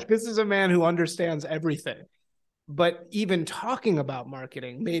 like, this is a man who understands everything. but even talking about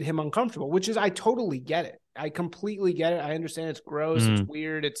marketing made him uncomfortable, which is, I totally get it. I completely get it. I understand it's gross. It's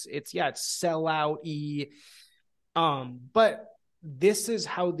weird. It's sellout-y. But this is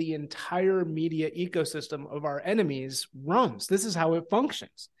how the entire media ecosystem of our enemies runs. This is how it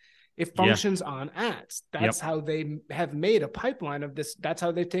functions. It functions on ads. That's how they have made a pipeline of this. That's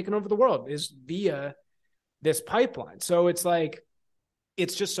how they've taken over the world, is via this pipeline. So it's like,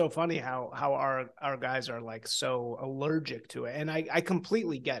 it's just so funny how our guys are like so allergic to it. And I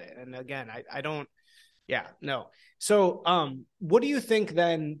completely get it. And again, I don't, no. So what do you think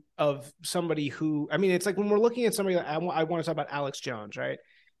then of somebody who, I mean, it's like when we're looking at somebody, I want to talk about Alex Jones, right?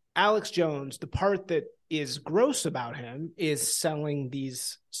 Alex Jones, the part that is gross about him is selling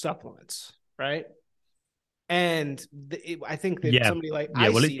these supplements, right? And I think that somebody like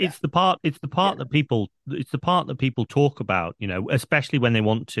it's the part that people talk about, you know, especially when they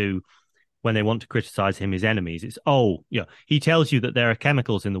want to criticize him, his enemies. It's he tells you that there are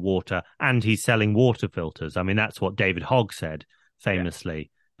chemicals in the water and he's selling water filters. I mean, that's what David Hogg said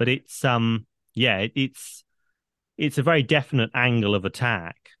famously. But it's it's a very definite angle of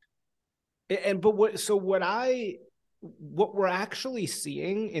attack. And but what we're actually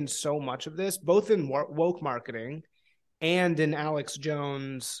seeing in so much of this, both in woke marketing and in Alex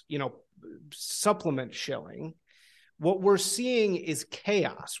Jones, you know, supplement shilling, what we're seeing is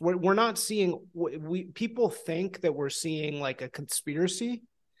chaos. We're not seeing, people think that we're seeing like a conspiracy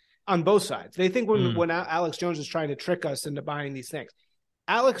on both sides. They think when Alex Jones is trying to trick us into buying these things,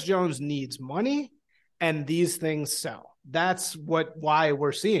 Alex Jones needs money and these things sell. That's why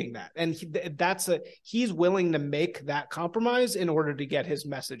we're seeing that. And he's willing to make that compromise in order to get his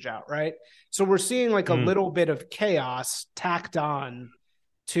message out, right? So we're seeing like a little bit of chaos tacked on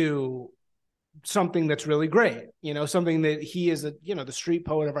to something that's really great, you know, something that he is the street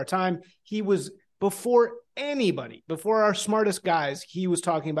poet of our time. He was, before our smartest guys, he was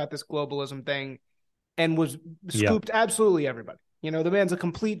talking about this globalism thing and was scooped absolutely everybody. You know, the man's a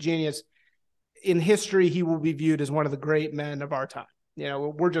complete genius. In history, he will be viewed as one of the great men of our time. You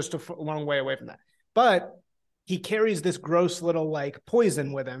know, we're just a long way away from that. But he carries this gross little like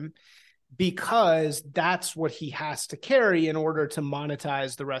poison with him because that's what he has to carry in order to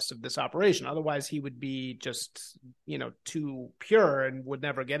monetize the rest of this operation. Otherwise, he would be just, you know, too pure and would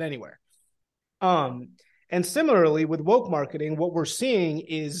never get anywhere. And similarly with woke marketing, what we're seeing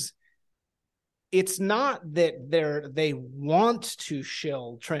is, it's not that they want to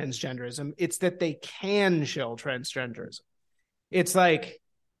shill transgenderism. It's that they can shill transgenderism. It's like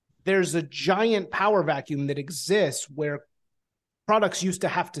there's a giant power vacuum that exists where products used to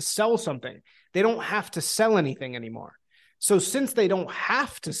have to sell something. They don't have to sell anything anymore. So since they don't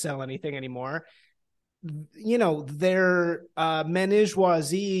have to sell anything anymore, you know, their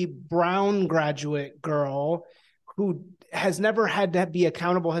menage-a-trois Brown graduate girl who has never had to be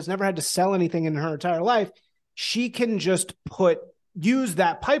accountable, has never had to sell anything in her entire life, she can just use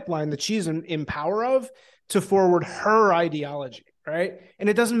that pipeline that she's in power of to forward her ideology, right? And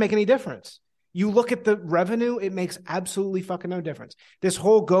it doesn't make any difference. You look at the revenue, it makes absolutely fucking no difference. This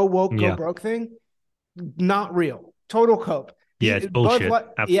whole go woke, go broke thing, not real. Total cope. Yeah, it's bullshit.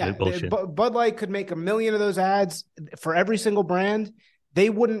 Absolute bullshit. Bud Light could make 1 million of those ads for every single brand. They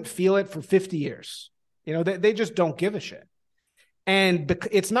wouldn't feel it for 50 years. You know, they just don't give a shit. And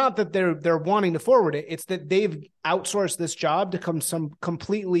it's not that they're wanting to forward it. It's that they've outsourced this job to some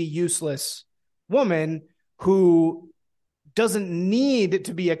completely useless woman who doesn't need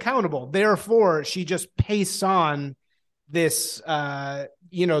to be accountable. Therefore, she just pastes on this,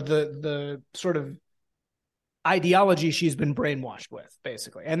 the sort of ideology she's been brainwashed with,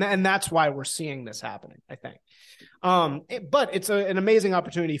 basically. And that's why we're seeing this happening, I think. But it's an amazing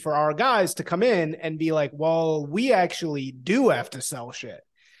opportunity for our guys to come in and be like, well, we actually do have to sell shit.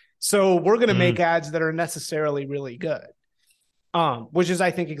 So we're going to make ads that are necessarily really good. Which is,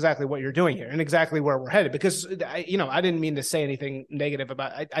 I think, exactly what you're doing here and exactly where we're headed. Because, I didn't mean to say anything negative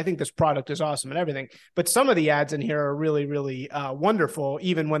about it. I think this product is awesome and everything. But some of the ads in here are really, really wonderful,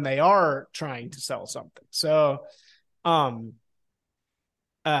 even when they are trying to sell something. So, anyway,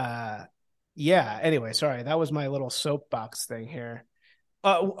 sorry. That was my little soapbox thing here.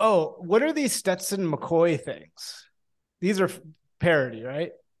 What are these Stetson McCoy things? These are parody,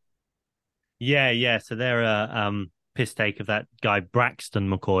 right? Yeah. So they're piss take of that guy Braxton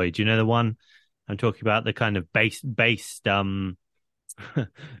McCoy. Do you know the one I'm talking about? The kind of based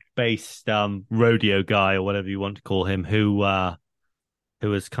rodeo guy or whatever you want to call him, who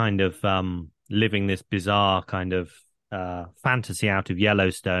was kind of living this bizarre kind of fantasy out of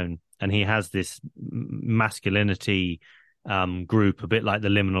Yellowstone, and he has this masculinity group, a bit like the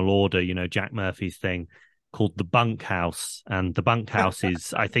Liminal Order, you know, Jack Murphy's thing. called the Bunkhouse, and the Bunkhouse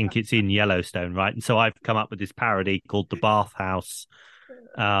is, I think it's in Yellowstone, right? And so I've come up with this parody called the Bathhouse.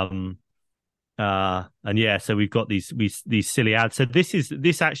 And yeah, so we've got these silly ads. So this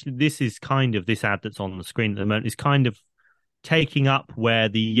is kind of, this ad that's on the screen at the moment is kind of taking up where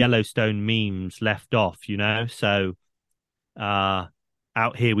the Yellowstone memes left off, you know? So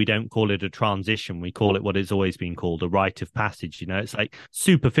out here we don't call it a transition, we call it what it's always been called, a rite of passage, you know? It's like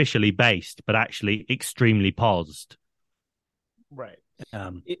superficially based, but actually extremely posed. Right.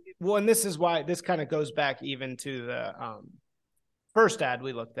 Well, and this is why this kind of goes back even to the first ad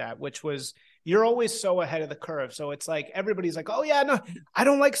we looked at, which was, you're always so ahead of the curve. So it's like, everybody's like, oh yeah, no, I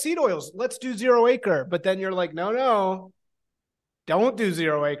don't like seed oils, let's do 0 acre. But then you're like, no, don't do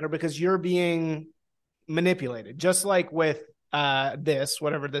 0 acre, because you're being manipulated. Just like with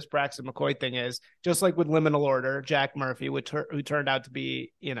whatever this Braxton McCoy thing is, just like with Liminal Order, Jack Murphy, who turned out to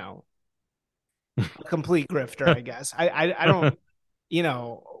be, you know, a complete grifter, I guess. I don't, you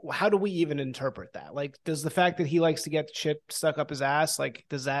know, how do we even interpret that? Like, does the fact that he likes to get shit stuck up his ass, like,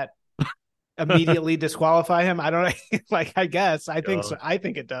 does that immediately disqualify him? I don't like, I guess I think so. I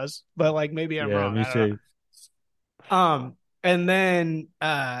think it does, but like, maybe I'm wrong. Me too. And then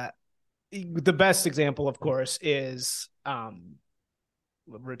the best example, of course, is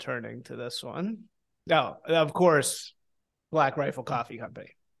returning to this one. No, of course, Black Rifle Coffee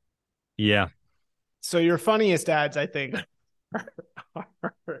Company. Yeah. So your funniest ads, I think,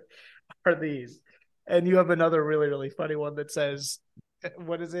 are these. And you have another really, really funny one that says,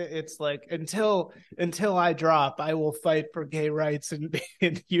 what is it? It's like, until I drop, I will fight for gay rights in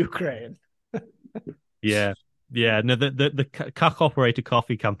Ukraine. Yeah. No, the Cuck Operator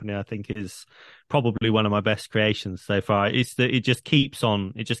Coffee Company, I think, is probably one of my best creations so far. It's that it just keeps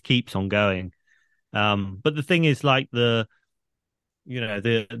on going. But the thing is, like, the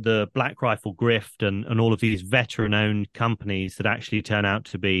Black Rifle grift and all of these veteran owned companies that actually turn out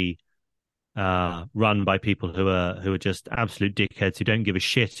to be run by people who are just absolute dickheads, who don't give a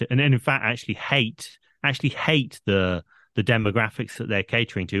shit, and in fact actually hate the demographics that they're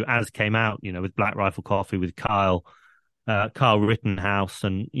catering to, as came out, you know, with Black Rifle Coffee, with Kyle Rittenhouse,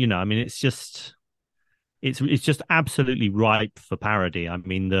 and, you know, I mean, it's just absolutely ripe for parody. I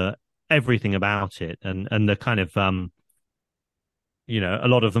mean, everything about it, and the kind of you know, a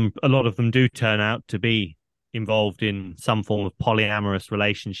lot of them do turn out to be involved in some form of polyamorous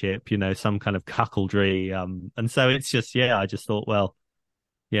relationship, you know, some kind of cuckoldry, and so it's just, yeah, I just thought, well,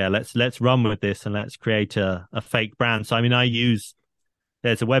 yeah, let's run with this and let's create a fake brand. So I mean,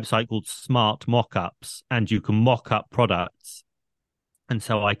 there's a website called Smart Mockups, and you can mock up products, and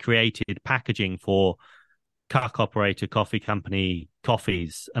so I created packaging for Cuck Operator Coffee Company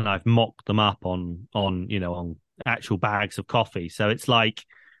coffees, and I've mocked them up on actual bags of coffee. So it's like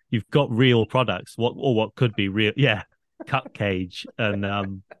you've got real products, what could be real, yeah, Cuck Cage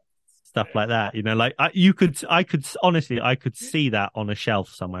and stuff like that. You know, like I could honestly, I could see that on a shelf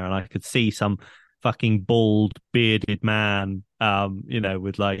somewhere, and I could see some fucking bald bearded man, you know,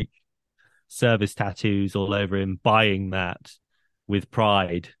 with like service tattoos all over him, buying that with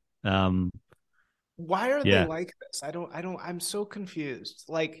pride. Why are they like this? I'm so confused.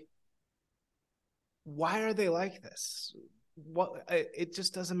 Like, why are they like this? What, it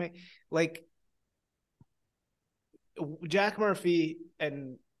just doesn't make, like, Jack Murphy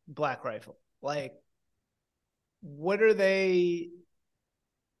and Black Rifle, like, what are they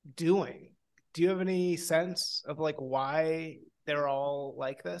doing? Do you have any sense of like why they're all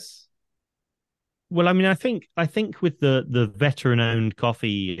like this? Well, I mean, I think with the veteran-owned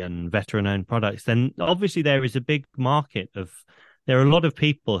coffee and veteran-owned products, then obviously there is a big market there are a lot of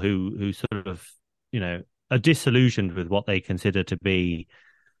people who sort of, you know, are disillusioned with what they consider to be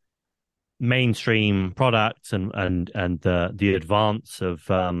mainstream products and the advance of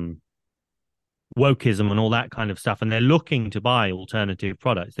wokeism and all that kind of stuff, and they're looking to buy alternative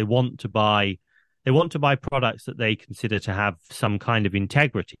products. They want to buy products that they consider to have some kind of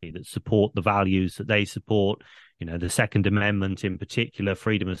integrity, that support the values that they support, you know, the Second Amendment in particular,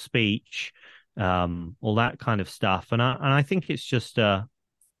 freedom of speech, all that kind of stuff. And I think it's just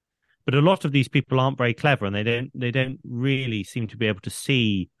but a lot of these people aren't very clever, and they don't really seem to be able to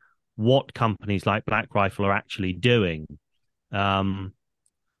see what companies like Black Rifle are actually doing.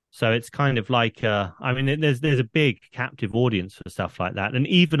 So it's kind of like, I mean, there's a big captive audience for stuff like that. And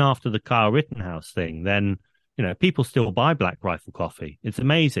even after the Kyle Rittenhouse thing, then, you know, people still buy Black Rifle Coffee. It's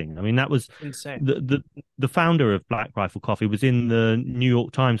amazing. I mean, that was insane. The founder of Black Rifle Coffee was in the New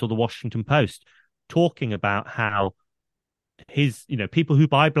York Times or the Washington Post talking about how people who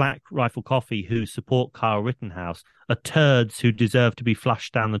buy Black Rifle Coffee who support Kyle Rittenhouse are turds who deserve to be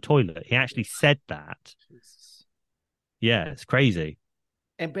flushed down the toilet. He actually said that. Jesus. Yeah, it's crazy.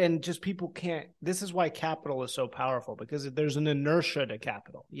 And just people can't. This is why capital is so powerful, because there's an inertia to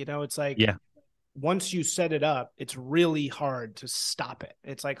capital. It's like, yeah, once you set it up, it's really hard to stop it.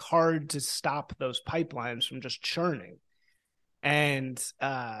 It's like hard to stop those pipelines from just churning. And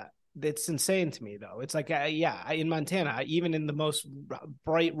it's insane to me, though. It's like, in Montana, even in the most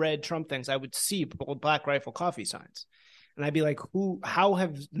bright red Trump things, I would see Black Rifle Coffee signs. And I'd be like, how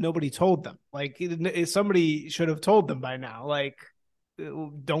have nobody told them? Like, somebody should have told them by now. Like,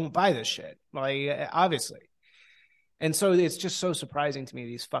 don't buy this shit. Like, obviously. And so it's just so surprising to me,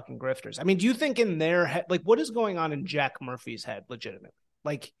 these fucking grifters. I mean, do you think in their head, like, what is going on in Jack Murphy's head legitimately?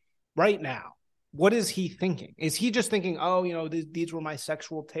 Like, right now, what is he thinking? Is he just thinking, oh, these were my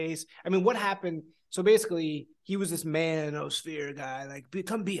sexual tastes? I mean, what happened? So basically, he was this manosphere guy, like,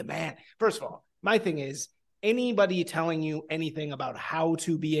 come be a man. First of all, my thing is, anybody telling you anything about how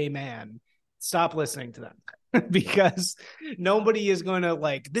to be a man, stop listening to them. Because nobody is going to,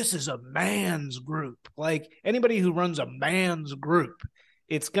 like, this is a man's group. Like, anybody who runs a man's group,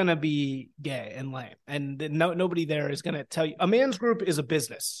 it's going to be gay and lame. And nobody there is going to tell you. A man's group is a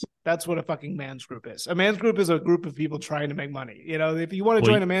business. That's what a fucking man's group is. A man's group is a group of people trying to make money. If you want to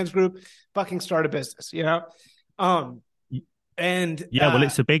join a man's group, fucking start a business, And well,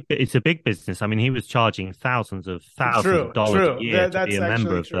 it's a big business. I mean, he was charging thousands of dollars a year to be a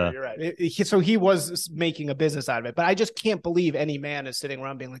member of the. You're right. So he was making a business out of it. But I just can't believe any man is sitting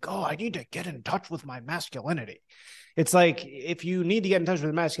around being like, "Oh, I need to get in touch with my masculinity." It's like, if you need to get in touch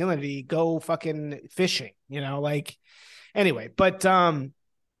with masculinity, go fucking fishing. Like, anyway. But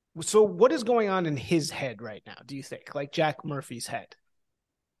so what is going on in his head right now? Do you think, like, Jack Murphy's head?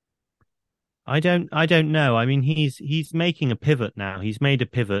 I don't know. I mean, he's making a pivot now. He's made a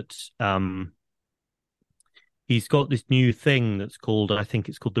pivot. He's got this new thing that's called, I think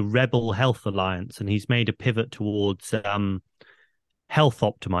it's called the Rebel Health Alliance, and he's made a pivot towards health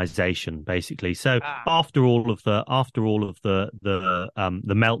optimization, basically. So after all of the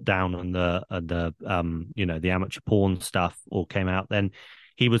meltdown and the amateur porn stuff all came out, then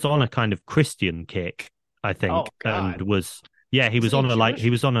he was on a kind of Christian kick, I think, and he was on a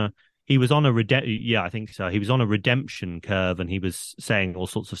I think so. He was on a redemption curve, and he was saying all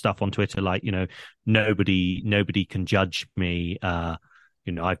sorts of stuff on Twitter, like, nobody can judge me.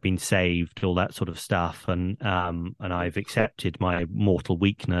 I've been saved, all that sort of stuff, and I've accepted my mortal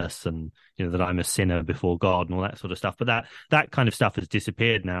weakness, and that I'm a sinner before God, and all that sort of stuff. But that kind of stuff has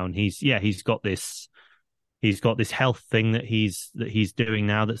disappeared now, and he's got this health thing that he's doing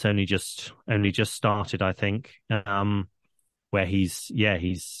now that's only just started, I think, where he's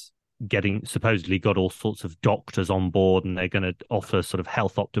supposedly got all sorts of doctors on board, and they're going to offer sort of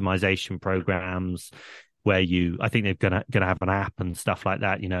health optimization programs where I think they're going to have an app and stuff like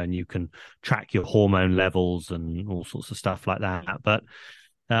that, and you can track your hormone levels and all sorts of stuff like that. But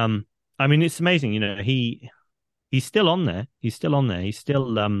I mean, it's amazing, he's still on there. He's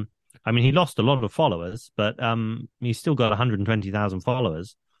still, I mean, he lost a lot of followers, but he's still got 120,000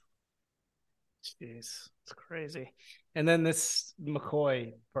 followers. Jeez, it's crazy. And then this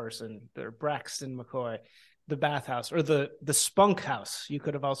McCoy person, or Braxton McCoy, the bathhouse, or the spunk house, you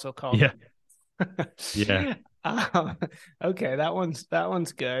could have also called it. Yeah. Okay, that one's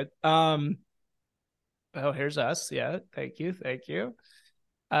good. Here's us. Yeah, thank you.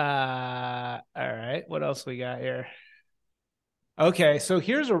 All right, what else we got here? Okay, so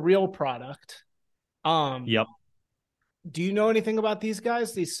here's a real product. Yep. Do you know anything about these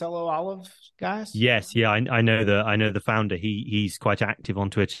guys, these Cello Olive guys? Yes, yeah, I know the founder. He's quite active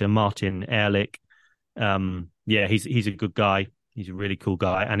on Twitter, Martin Ehrlich. He's a good guy. He's a really cool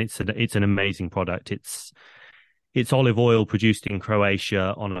guy, and it's an amazing product. It's olive oil produced in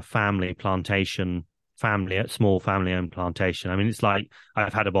Croatia on a small family-owned plantation. I mean, it's like,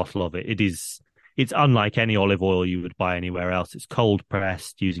 I've had a bottle of it. It's unlike any olive oil you would buy anywhere else. It's cold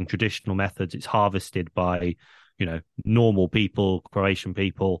pressed using traditional methods. It's harvested by normal people, Croatian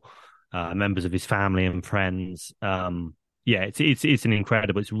people, members of his family and friends. It's an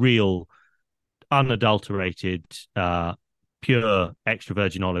incredible. It's real, unadulterated, pure extra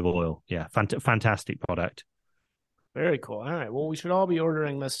virgin olive oil. Yeah, fantastic product. Very cool. All right. Well, we should all be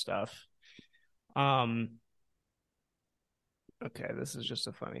ordering this stuff. Okay, this is just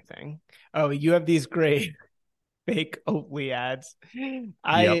a funny thing. Oh, you have these great fake Oatly ads.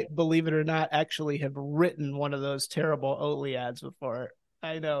 I, believe it or not, actually have written one of those terrible Oatly ads before.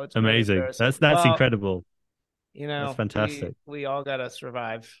 I know, it's amazing. That's incredible. That's we fantastic. we all gotta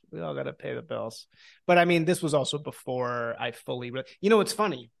survive. We all gotta pay the bills. But I mean, this was also before I fully it's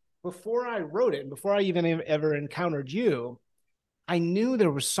funny. Before I wrote it, before I even ever encountered you, I knew there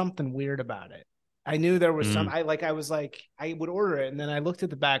was something weird about it. I knew there was some. Mm. I was like, I would order it, and then I looked at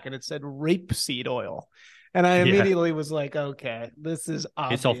the back, and it said rapeseed oil, and I Yeah, immediately was like, okay, this is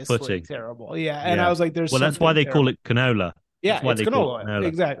it's obviously off-putting. terrible. Yeah, and I Yeah. was like, there's Well, that's why something they call terrible. it canola. Yeah, That's why it's they call canola it oil. canola.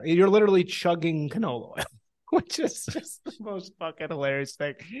 Exactly. You're literally chugging canola oil, which is just the most fucking hilarious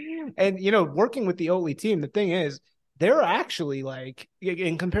thing. And working with the Oatly team, the thing is, they're actually like,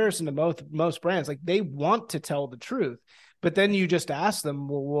 in comparison to most brands, like they want to tell the truth. But then you just ask them,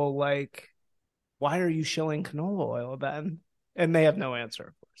 well, like, why are you shilling canola oil then? And they have no answer,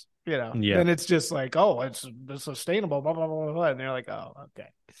 of course. Yeah. Then it's just like, oh, it's sustainable, blah blah blah blah, and they're like, oh, okay.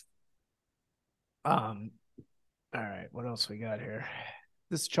 Um, all right, what else we got here?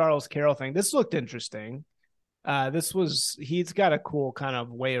 This Charles Carroll thing. This looked interesting. He's got a cool kind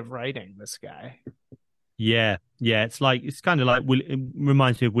of way of writing, this guy. Yeah. Yeah. It's kind of like, it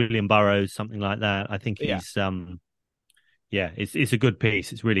reminds me of William Burroughs, something like that. I think Yeah. yeah, it's a good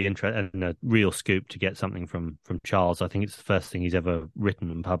piece. It's really interesting and a real scoop to get something from Charles. I think it's the first thing he's ever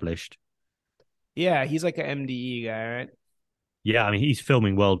written and published. Yeah, he's like an MDE guy, right? Yeah, I mean, he's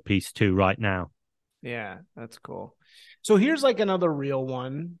filming World Peace 2 right now. Yeah, that's cool. So here's like another real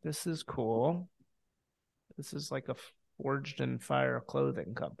one. This is cool. This is like a Forged in Fire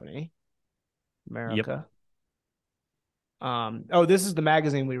clothing company, America. This is the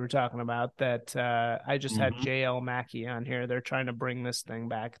magazine we were talking about that I just had JL Mackey on here. They're trying to bring this thing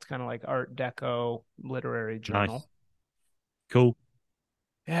back. It's kind of like Art Deco literary journal. Nice. Cool.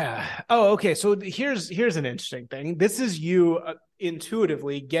 Yeah. Oh, okay. So here's an interesting thing. This is you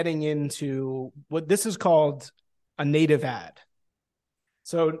intuitively getting into what this is called a native ad.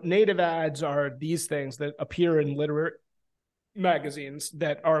 So native ads are these things that appear in literary magazines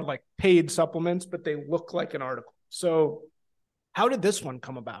that are like paid supplements, but they look like an article. So how did this one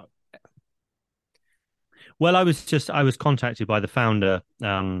come about? Well, I was contacted by the founder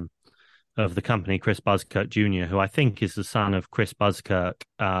of the company, Chris Buzzkirk Jr., who I think is the son of Chris Buzzkirk,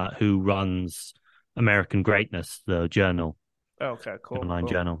 who runs American Greatness, the journal. Okay, cool. Online cool.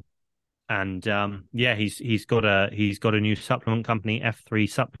 journal. And yeah, he's got a new supplement company, F3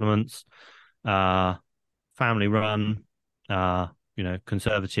 Supplements, family run,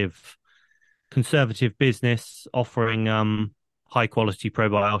 conservative business offering high quality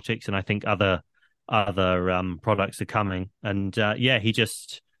probiotics, and I think other products are coming. And yeah, he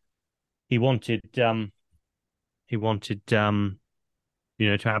wanted to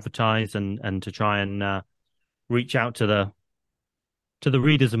advertise and to try and reach out to the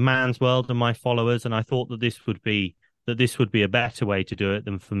readers of Man's World and my followers, and I thought that this would be a better way to do it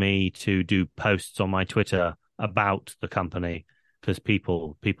than for me to do posts on my Twitter about the company, because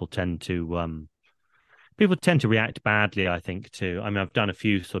people tend to react badly, I think. I've done a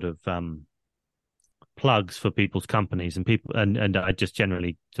few sort of plugs for people's companies, and I just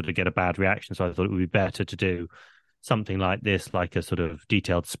generally sort of get a bad reaction. So I thought it would be better to do something like this, like a sort of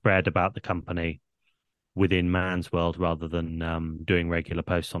detailed spread about the company within Man's World, rather than doing regular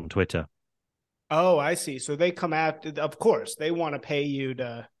posts on Twitter. Oh, I see. So they come after. Of course, they want to pay you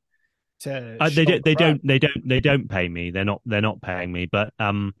to. They don't pay me. They're not paying me, but they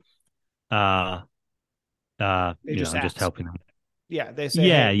just I'm just ask. helping them. Yeah, they say,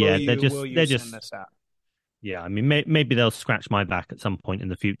 Yeah, hey, yeah. will you send this out? Yeah, I mean, maybe they'll scratch my back at some point in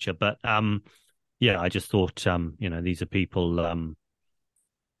the future, but yeah, I just thought these are people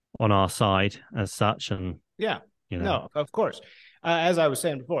on our side as such, and yeah, no, of course. As I was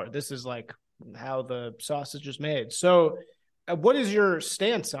saying before, this is like how the sausage is made. So, what is your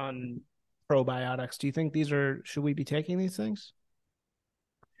stance on probiotics? Do you think should we be taking these things?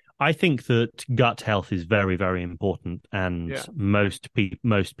 I think that gut health is very, very important, and most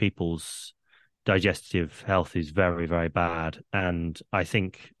people's digestive health is very, very bad. And I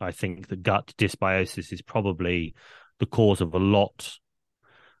think that gut dysbiosis is probably the cause of a lot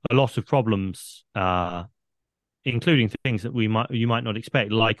of problems, including things that you might not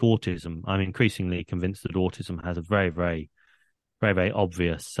expect, like autism. I'm increasingly convinced that autism has a very, very, very, very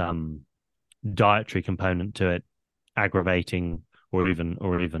obvious dietary component to it, aggravating or even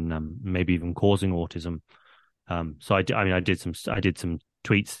maybe even causing autism. So I did some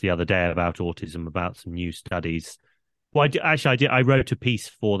tweets the other day about autism, about some new studies. Well, I wrote a piece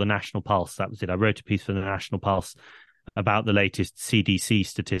for the National Pulse. That was it. I wrote a piece for the National Pulse about the latest CDC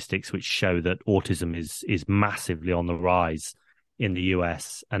statistics, which show that autism is massively on the rise in the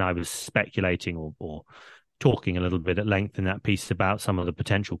US. And I was speculating or talking a little bit at length in that piece about some of the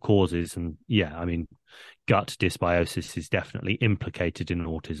potential causes. And yeah, I mean, gut dysbiosis is definitely implicated in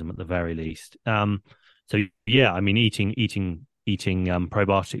autism at the very least. So yeah, I mean, eating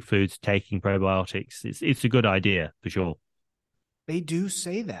probiotic foods, taking probiotics, it's a good idea for sure. They do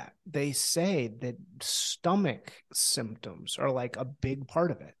say that. They say that stomach symptoms are like a big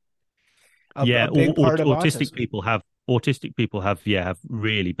part of it. Yeah, A big part of autism. Autistic people have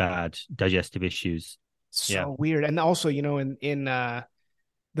really bad digestive issues. Yeah. So weird. And also, in the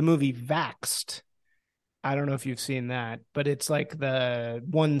movie Vaxxed, I don't know if you've seen that, but it's like the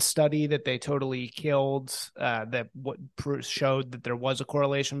one study that they totally killed that showed that there was a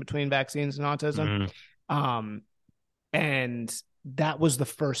correlation between vaccines and autism. Mm. And that was the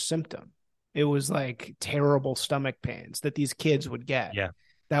first symptom. It was like terrible stomach pains that these kids would get. Yeah.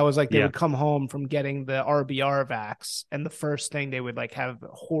 That was like they would come home from getting the RBR vax, and the first thing they would like have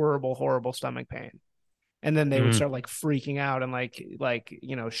horrible, horrible stomach pain. And then they would start like freaking out and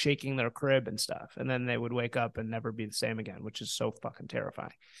shaking their crib and stuff. And then they would wake up and never be the same again, which is so fucking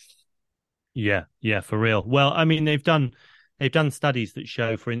terrifying. Yeah, for real. Well, I mean, they've done studies that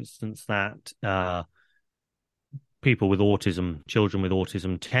show, for instance, that people with autism, children with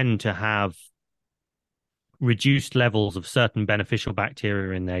autism, tend to have reduced levels of certain beneficial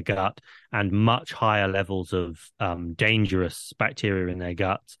bacteria in their gut and much higher levels of dangerous bacteria in their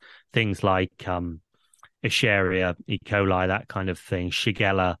gut. Things like Escherichia, E. coli, that kind of thing,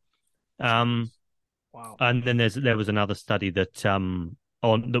 Shigella. Wow. And then there was another study that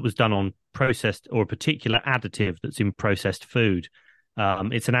that was done on processed or a particular additive that's in processed food.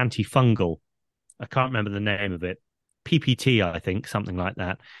 It's an antifungal. I can't remember the name of it. PPT, I think, something like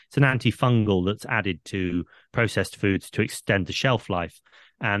that. It's an antifungal that's added to processed foods to extend the shelf life.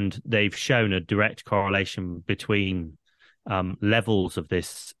 And they've shown a direct correlation between levels of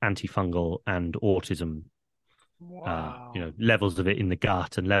this antifungal and autism. Wow. Levels of it in the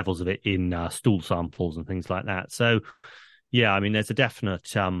gut and levels of it in stool samples and things like that. So, yeah, I mean, there's a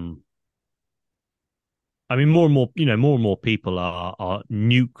definite. I mean, more and more people are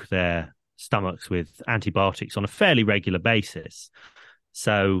nuke their stomachs with antibiotics on a fairly regular basis.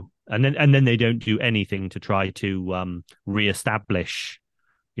 So, and then they don't do anything to try to reestablish,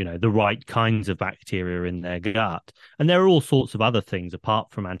 the right kinds of bacteria in their gut. And there are all sorts of other things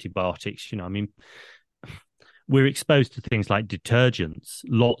apart from antibiotics. I mean, we're exposed to things like detergents,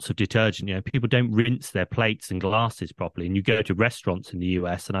 lots of detergent. People don't rinse their plates and glasses properly. And you go to restaurants in the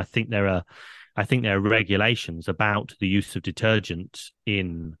US, and I think there are regulations about the use of detergent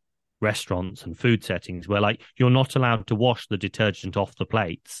in restaurants and food settings where, like, you're not allowed to wash the detergent off the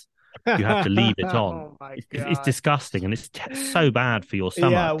plates. You have to leave it on. Oh my it's disgusting, and it's so bad for your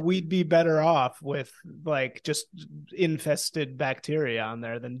stomach. Yeah, we'd be better off with like just infested bacteria on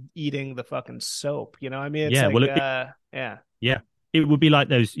there than eating the fucking soap. I mean, it's yeah. It would be like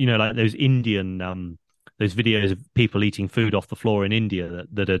those, like those Indian those videos of people eating food off the floor in India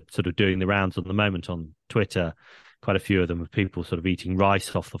that are sort of doing the rounds at the moment on Twitter. Quite a few of them of people sort of eating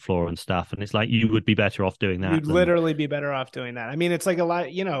rice off the floor and stuff. And it's like, you would be better off doing that. You'd literally be better off doing that. I mean, it's like a lot,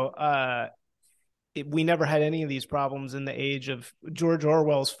 we never had any of these problems in the age of George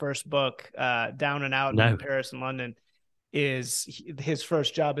Orwell's first book, Down and Out in Paris and London. Is his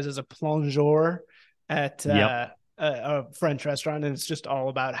first job is as a plongeur at a French restaurant, and it's just all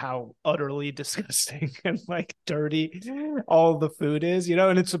about how utterly disgusting and like dirty all the food is,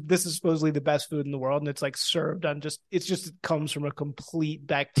 and this is supposedly the best food in the world, and it's like served on it comes from a complete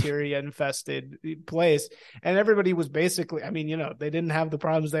bacteria infested place, and everybody was basically, I mean, they didn't have the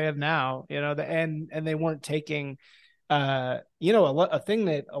problems they have now, and they weren't taking a thing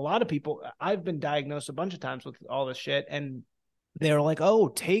that a lot of people, I've been diagnosed a bunch of times with all this shit, and they're like, oh,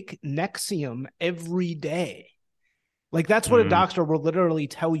 take Nexium every day. Like, that's what a doctor will literally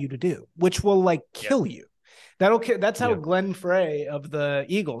tell you to do, which will like kill you. That's how Glenn Frey of the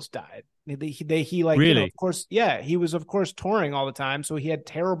Eagles died. He really? Of course, he was of course touring all the time, so he had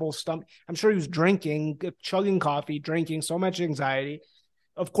terrible stomach. I'm sure he was drinking, chugging coffee, drinking, so much anxiety.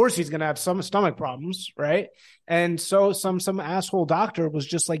 Of course, he's gonna have some stomach problems, right? And so some asshole doctor was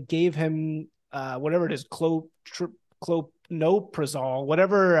just like gave him whatever it is, clopidogrel,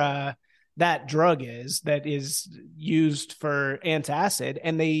 whatever. That drug is that is used for antacid,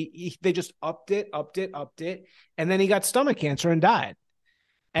 and they just upped it, and then he got stomach cancer and died.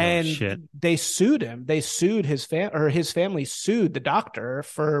 And they sued him. They sued his family sued the doctor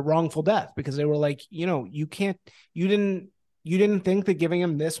for wrongful death because they were like, you didn't think that giving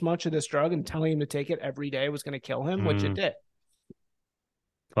him this much of this drug and telling him to take it every day was going to kill him, which it did.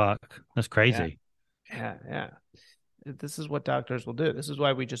 Fuck, that's crazy. Yeah. This is what doctors will do. This is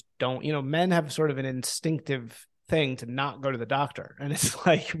why we just don't, men have sort of an instinctive thing to not go to the doctor. And it's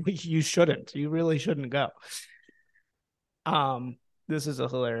like, you shouldn't, you really shouldn't go. This is a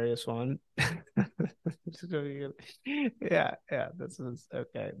hilarious one. Yeah, this is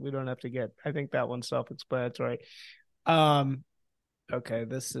okay. We don't have to get, I think that one's self-explanatory. Okay,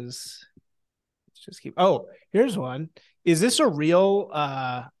 let's just keep, here's one. Is this a real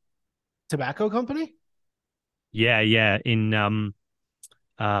tobacco company? Yeah. In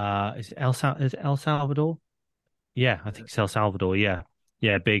is it El Salvador? Yeah, I think it's El Salvador. Yeah,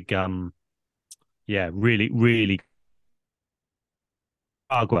 big. Yeah, really.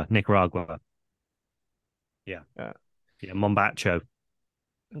 Nicaragua. Yeah, Yeah. Mombacho.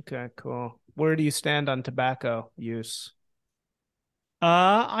 Okay, cool. Where do you stand on tobacco use?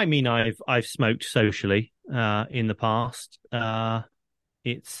 I mean, I've smoked socially in the past.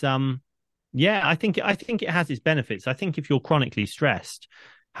 It's yeah, I think it has its benefits. I think if you're chronically stressed,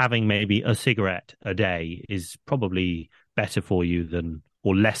 having maybe a cigarette a day is probably better for you than,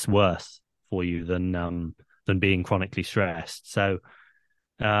 or less worse for you than being chronically stressed. So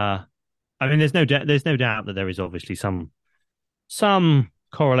I mean, there's no doubt that there is obviously some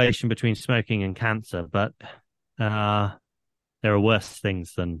correlation between smoking and cancer, but there are worse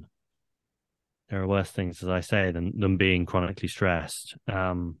things than as I say, than being chronically stressed.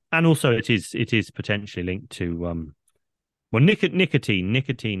 And also, it is potentially linked to well, nicotine.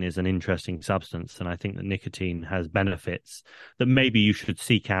 Nicotine is an interesting substance, and I think that nicotine has benefits that maybe you should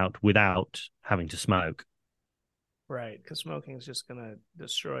seek out without having to smoke. Right, because smoking is just going to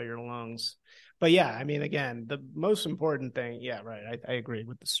destroy your lungs. But yeah, I mean, again, the most important thing, yeah, right. I agree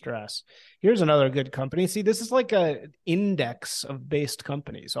with the stress. Here's another good company. See, this is like a index of based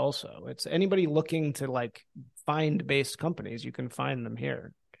companies also. It's anybody looking to like find based companies, you can find them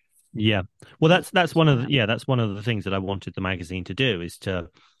here. Yeah. Well, that's one of that's one of the things that I wanted the magazine to do is to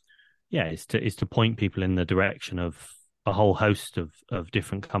point people in the direction of a whole host of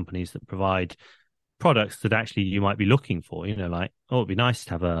different companies that provide products that actually you might be looking for. Like, it'd be nice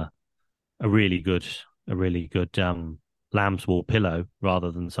to have a really good lamb's wool pillow rather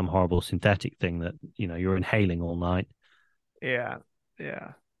than some horrible synthetic thing that you're inhaling all night. Yeah.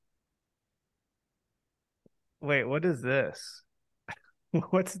 Wait, what is this?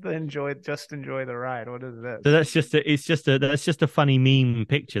 What's the enjoy the ride? What is this? So that's just a funny meme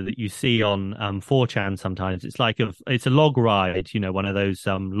picture that you see on 4chan sometimes. It's like it's a log ride, one of those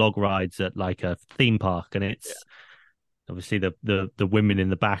log rides at like a theme park, and it's obviously the women in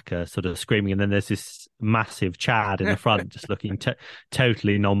the back are sort of screaming, and then there's this massive Chad in the front just looking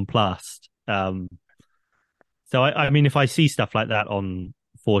totally nonplussed. So I mean, if I see stuff like that on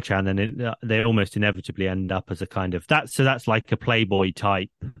 4chan, then they almost inevitably end up as a kind of that's like a Playboy type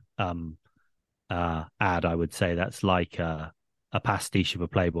ad. I would say that's like a pastiche of a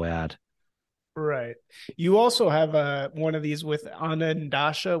Playboy ad. Right. You also have one of these with Anna and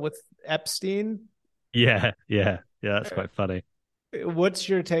Dasha with Epstein. Yeah. That's quite funny. What's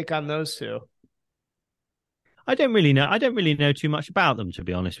your take on those two? I don't really know too much about them, to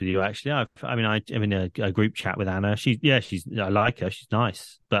be honest with you. Actually, I'm in a group chat with Anna. I like her. She's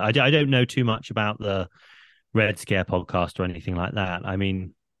nice, but I don't know too much about the Red Scare podcast or anything like that. I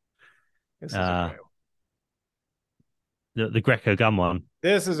mean, This is a great the Greco gum one.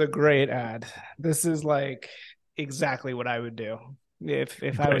 This is a great ad. This is like exactly what I would do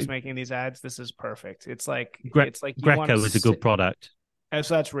if I was making these ads. This is perfect. It's like Greco is a good product. Oh,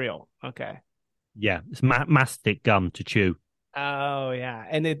 so that's real. Okay. Yeah, it's mastic gum to chew. Oh yeah,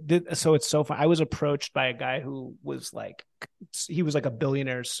 and so it's so fun. I was approached by a guy who was like, he was like a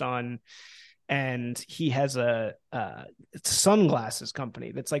billionaire's son, and he has a sunglasses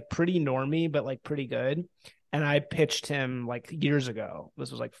company that's like pretty normy but like pretty good. And I pitched him like years ago.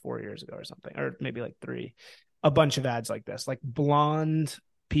 This was like 4 years ago or something, or maybe like 3. A bunch of ads like this, like blonde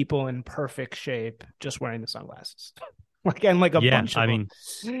people in perfect shape, just wearing the sunglasses. Like, and like a bunch of them.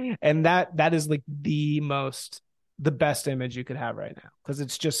 And that is like the best image you could have right now, because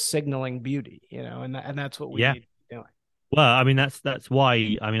it's just signaling beauty, and that's what we need to be doing. Well, I mean, that's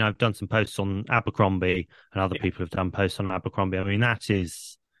why, I mean, I've done some posts on Abercrombie, and other people have done posts on Abercrombie. I mean, that's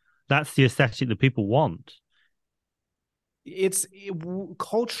the aesthetic that people want.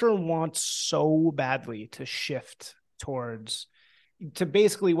 Culture wants so badly to shift to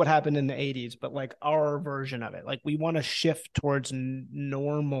basically what happened in the 80s, but like our version of it. Like, we want to shift towards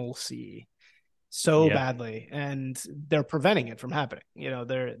normalcy so badly, and they're preventing it from happening.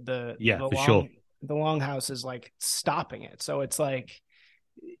 The Longhouse is like stopping it. So it's like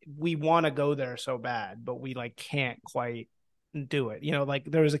we want to go there so bad, but we like can't quite do it. You know, like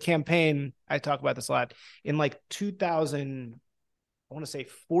there was a campaign, I talk about this a lot, in like 2000, I want to say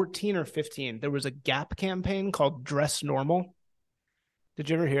 14 or 15, there was a Gap campaign called Dress Normal. Did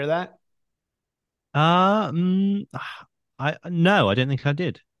you ever hear that? Uh, mm, I no, I don't think I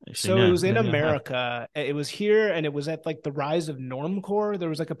did. Actually, So it no, was I in don't think I have. America. It was here, and it was at like the rise of normcore. There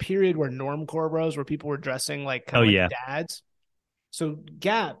was like a period where normcore rose, where people were dressing like kind Oh of like yeah, dads. So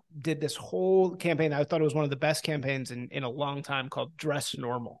Gap did this whole campaign. I thought it was one of the best campaigns in a long time, called Dress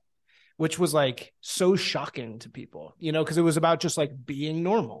Normal, which was like so shocking to people, you know, because it was about just like being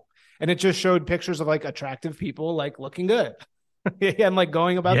normal. And it just showed pictures of like attractive people like looking good and like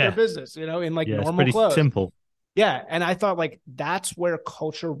going about their yeah, business, you know, in like yeah. It's normal pretty clothes. simple. Yeah. And I thought like that's where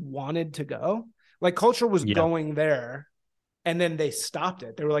culture wanted to go. Like culture was Yeah. going there, and then they stopped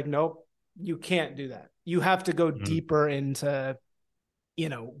it. They were like, nope, you can't do that. You have to go Mm. deeper into, you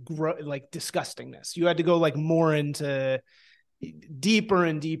know, like disgustingness. You had to go like more into deeper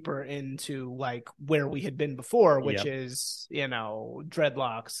and deeper into like where we had been before, which Yeah. is, you know,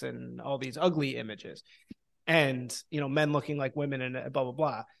 dreadlocks and all these ugly images, and, you know, men looking like women and blah blah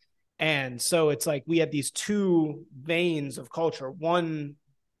blah. And so it's like we had these two veins of culture. One,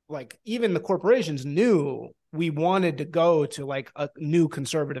 like even the corporations knew we wanted to go to like a new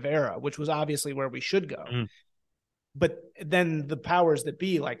conservative era, which was obviously where we should go. Mm. But then the powers that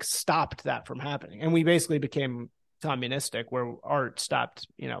be like stopped that from happening, and we basically became communistic, where art stopped,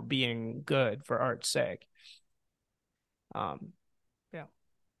 you know, being good for art's sake. Yeah,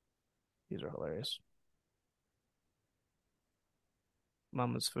 these are hilarious.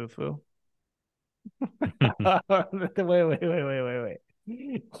 Mama's foo foo. Wait.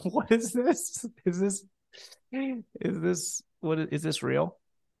 What is this? Is this real?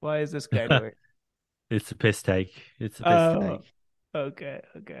 Why is this guy doing? It's a piss take. It's a piss Oh, take.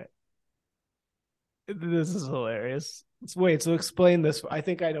 okay. This is hilarious. Wait, so explain this. I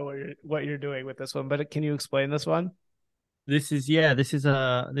think I know what you're doing with this one, but can you explain this one? This is yeah. This is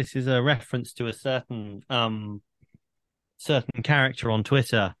a reference to a certain character on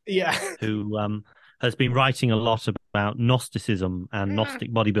Twitter Yeah. who has been writing a lot about Gnosticism and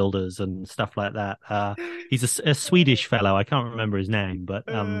Gnostic bodybuilders and stuff like that. He's a Swedish fellow. I can't remember his name, but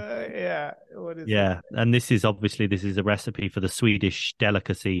Yeah. What is it? yeah. And this is a recipe for the Swedish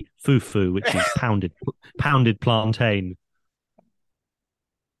delicacy fufu, which is pounded plantain.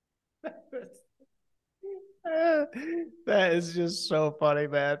 That is just so funny,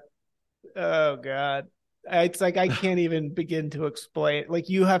 man. Oh God. It's like I can't even begin to explain. Like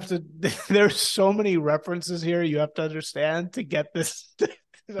you have to there's so many references here you have to understand to get this to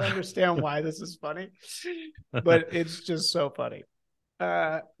understand why this is funny. But it's just so funny.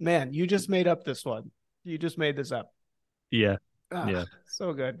 Man, you just made up this one. You just made this up. Yeah, Ah, yeah.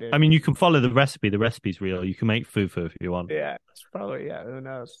 so good, I dude. mean, you can follow the recipe. The recipe's real. You can make fufu if you want. Yeah, it's probably, yeah, who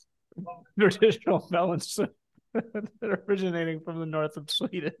knows? Traditional melons that are originating from the north of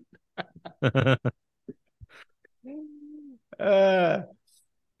Sweden. Uh,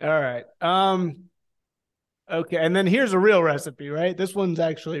 all right. Okay, and then here's a real recipe, right? This one's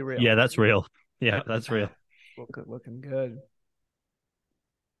actually real. Yeah, that's real. Yeah, that's real. Looking good.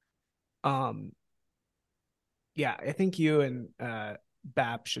 Um, yeah, I think you and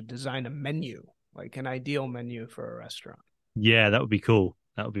Bap should design a menu, like an ideal menu for a restaurant. Yeah, that would be cool.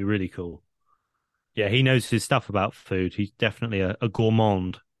 That would be really cool. Yeah, he knows his stuff about food. He's definitely a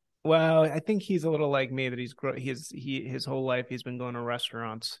gourmand. Well, I think he's a little like me, that his whole life he's been going to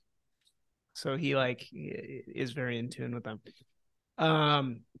restaurants, so he like is very in tune with them.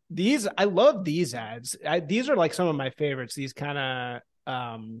 These I love these ads. These are like some of my favorites. These kind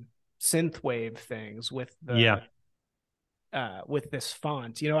of synth wave things Yeah. with this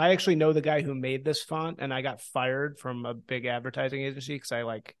font. You know, I actually know the guy who made this font, and I got fired from a big advertising agency because I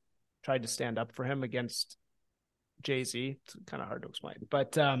like tried to stand up for him against Jay-Z. It's kind of hard to explain.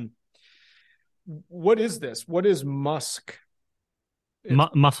 But what is this? What is Musk?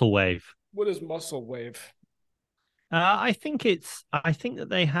 Muscle wave. What is Muscle Wave? I think that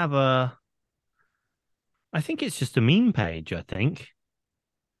they have a. I think it's just a meme page. I think.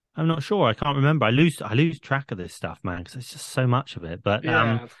 I'm not sure. I can't remember. I lose track of this stuff, man, because it's just so much of it. But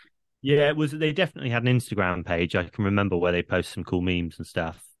Yeah. yeah, it was. They definitely had an Instagram page. I can remember where they post some cool memes and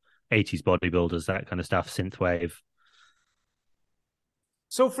stuff. 80s bodybuilders, that kind of stuff. Synthwave.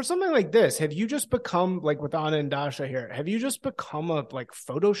 So for something like this, have you just become like with Anna and Dasha here? Have you just become a like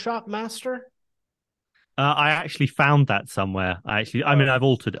Photoshop master? I actually found that somewhere. I mean, I've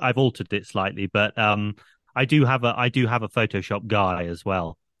altered it slightly, but I do have a Photoshop guy as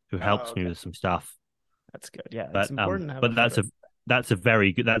well who Oh, helps me okay. with some stuff. That's good. Yeah, it's But important to have a but photo. that's a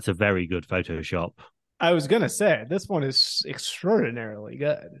very good Photoshop. I was gonna say this one is extraordinarily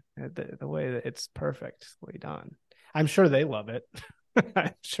good. The way that it's perfectly done. I'm sure they love it. I'm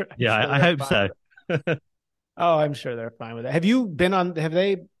Yeah, sure I they're hope fine so. with it. Oh, I'm sure they're fine with it. Have you been on? Have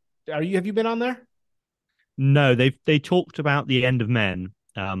you been on there? No, they talked about the End of Men.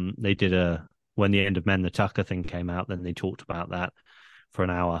 They did a when the End of Men, the Tucker thing came out, then they talked about that for an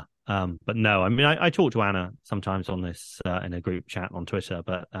hour. But no, I mean, I talk to Anna sometimes on this in a group chat on Twitter,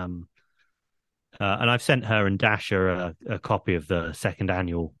 but and I've sent her and Dasher a copy of the second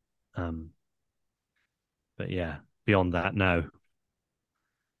annual. Um, but yeah, beyond that, no.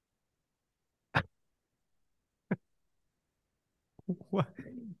 What?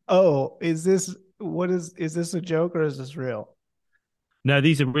 Oh, is this what is this a joke or is this real? No,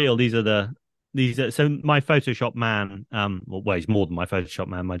 these are real. These are so my Photoshop man, well, he's more than my Photoshop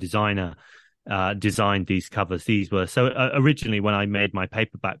man, my designer designed these covers. These were so originally when I made my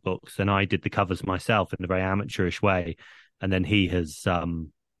paperback books, and I did the covers myself in a very amateurish way, and then he has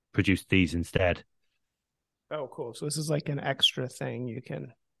produced these instead. Oh, cool. So this is like an extra thing you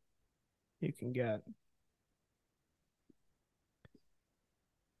can get.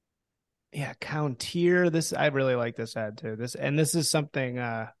 Yeah, Countier. This I really like this ad too. This is something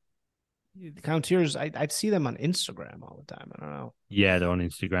Countiers I see them on Instagram all the time. I don't know. Yeah, they're on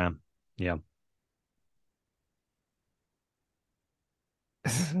Instagram. Yeah.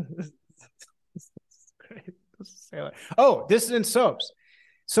 Great. Oh, Dissident Soaps.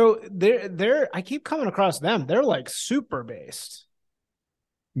 So they're I keep coming across them. They're like super based.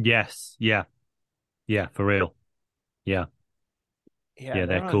 Yes. Yeah. Yeah. For real. Yeah. Yeah, Yeah. They're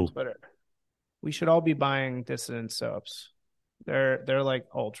they're on cool. Twitter. We should all be buying Dissident Soaps. They're like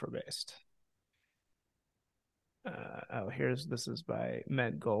ultra based. Here's this is by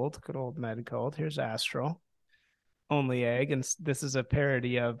Med Gold, good old Med Gold. Here's Astral, Only Egg, and this is a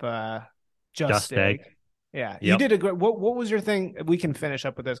parody of Just Just Egg. egg. Yeah, you Yep. did a great. What was your thing? We can finish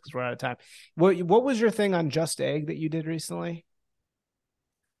up with this because we're out of time. What was your thing on Just Egg that you did recently?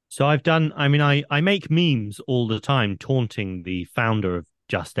 So I've done. I mean, I make memes all the time, taunting the founder of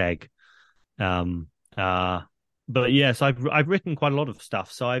Just Egg. Um. But yes, I've written quite a lot of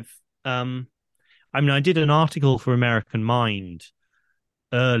stuff. So um. I mean, I did an article for American Mind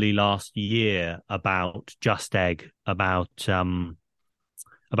early last year about Just Egg, about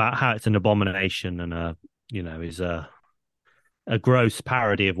how it's an abomination and is a gross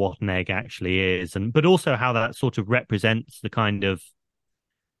parody of what an egg actually is, and but also how that sort of represents the kind of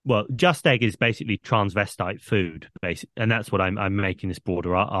well, Just Egg is basically transvestite food, and that's what I'm making this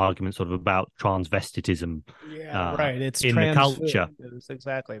broader argument sort of about transvestitism Yeah, right. It's in the trans culture. food.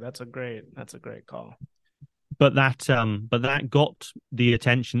 Exactly. That's a great call. But that got the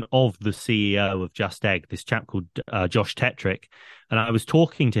attention of the CEO of Just Egg, this chap called Josh Tetrick, and I was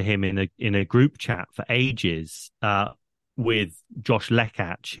talking to him in a group chat for ages with Josh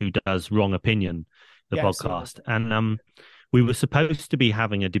Lekach, who does Wrong Opinion, the podcast, and we were supposed to be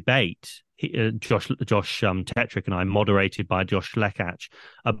having a debate. Josh Tetrick and I, moderated by Josh Lekach,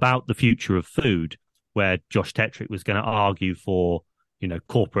 about the future of food, where Josh Tetrick was going to argue for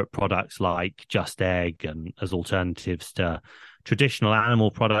corporate products like Just Egg and as alternatives to traditional animal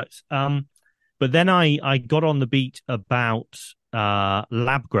products. But then I got on the beat about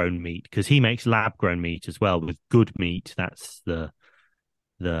lab grown meat because he makes lab grown meat as well with Good Meat. That's the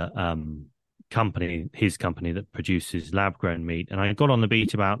his company that produces lab grown meat. And I got on the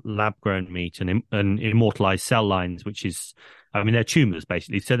beat about lab grown meat and immortalized cell lines, which is, I mean, they're tumors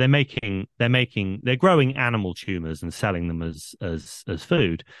basically. So they're growing animal tumors and selling them as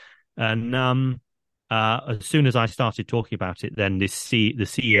food. And as soon as I started talking about it, then the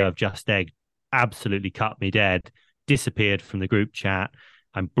CEO of Just Egg absolutely cut me dead, disappeared from the group chat.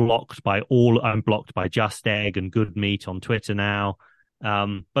 I'm blocked by Just Egg and Good Meat on Twitter now.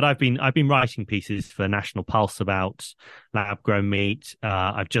 But I've been writing pieces for National Pulse about lab grown meat.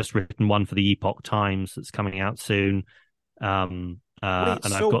 I've just written one for the Epoch Times that's coming out soon. Wait, And so I've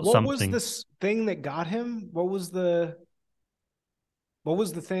got what was something. this thing that got him? What was the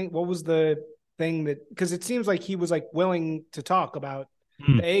thing that because it seems like he was like willing to talk about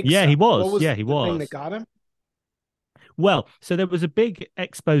the egg Yeah, he stuff. What was. was Yeah, he the thing that was. got him? Well, so there was a big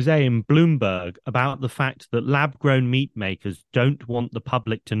expose in Bloomberg about the fact that lab grown meat makers don't want the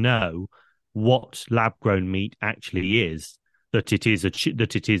public to know what lab grown meat actually is, that it is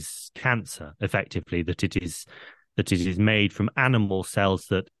that it is cancer, effectively, that it is made from animal cells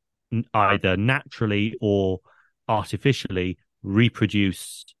that either naturally or artificially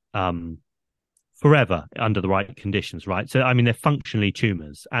reproduce forever under the right conditions, right? So, I mean, they're functionally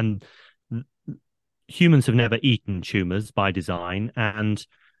tumors, and humans have never eaten tumors by design, and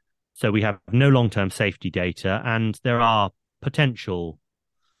So we have no long-term safety data, and there are potential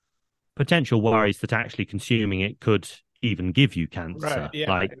worries that actually consuming it could even give you Right. cancer. Yeah.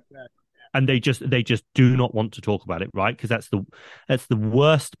 Like, Exactly. and they just do not want to talk about it, right? Because that's the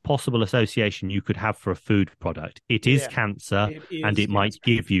worst possible association you could have for a food product. It is Yeah. cancer, It and is it might cancer.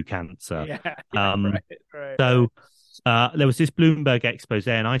 give you cancer. Yeah. Yeah. Um, Right. Right. Right. so there was this Bloomberg expose,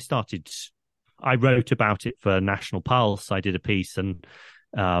 and I wrote about it for National Pulse. I did a piece and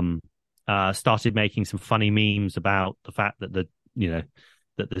um, started making some funny memes about the fact that the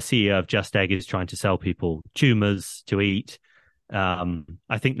CEO of Just Egg is trying to sell people tumors to eat.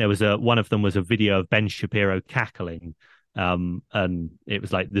 I think there was one of them was a video of Ben Shapiro cackling. And it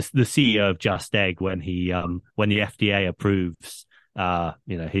was like the CEO of Just Egg when the FDA approves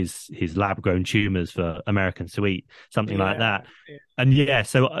his lab grown tumors for Americans to eat, something like Yeah. that. And yeah,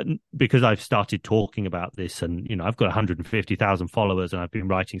 so because I've started talking about this, and I've got 150,000 followers, and I've been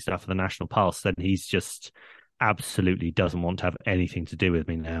writing stuff for the National Pulse, then he's just absolutely doesn't want to have anything to do with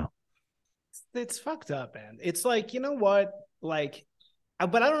me now. It's fucked up, man. It's like, you know what? Like,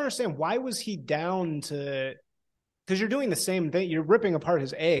 but I don't understand. Why was he down to? Because you're doing the same thing. You're ripping apart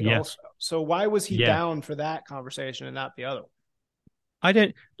his egg Yeah, also. So why was he yeah. down for that conversation and not the other one? I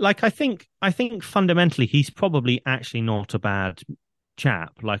don't like. I think fundamentally he's probably actually not a bad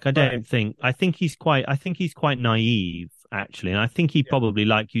chap. Like I Right. don't think. I think he's quite naive actually, and I think he Yeah. probably,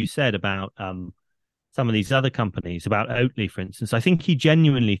 like you said about some of these other companies, about Oatly, for instance. I think he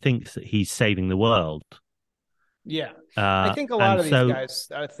genuinely thinks that he's saving the world. Yeah. I Uh, think a lot and of these so guys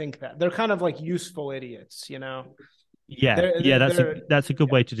think that they're kind of like useful idiots, you know? yeah, They're, yeah, that's a they're, that's a good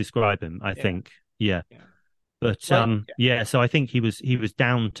yeah, way to describe him. I yeah, think. Yeah, yeah. but Like, yeah. So I think he was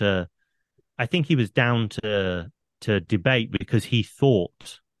down to. I think he was down to debate because he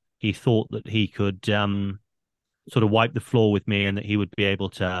thought that he could sort of wipe the floor with me, and that he would be able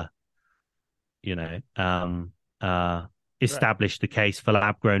to, you know, uh, right. establish the case for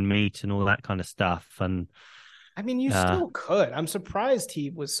lab grown meat and all that kind of stuff. And I mean, you uh, still could. I'm surprised he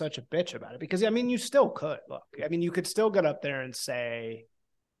was such a bitch about it because, I mean, you still could. Look, I mean, you could still get up there and say,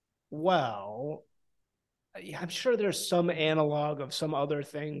 well, I'm sure there's some analog of some other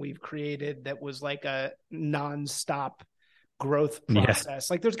thing we've created that was like a nonstop growth yeah, process.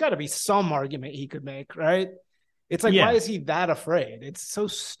 Like, there's got to be some argument he could make, right? It's like, why yeah, is he that afraid? It's so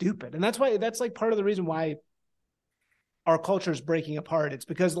stupid. And that's like part of the reason why our culture is breaking apart. It's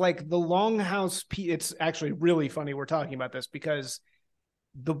because like the Longhouse, it's actually really funny we're talking about this because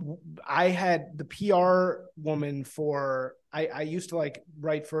the I had the PR woman for I used to like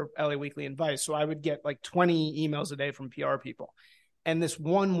write for LA Weekly and Vice, so I would get like 20 emails a day from PR people, and this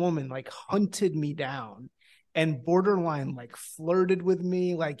one woman like hunted me down and borderline like flirted with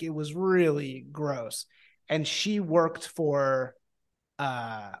me, like it was really gross. And she worked for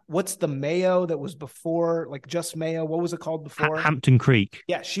what's the Mayo that was before, like Just Mayo, what was it called before? Hampton Creek.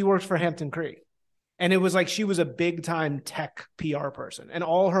 Yeah, she worked for Hampton Creek. And it was like she was a big time tech PR person. And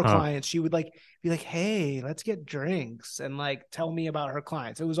all her Huh. clients, she would like be like, hey, let's get drinks and like tell me about her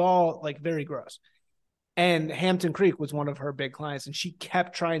clients. It was all like very gross. And Hampton Creek was one of her big clients. And she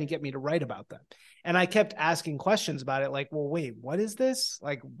kept trying to get me to write about them. And I kept asking questions about it, like, well, wait, what is this?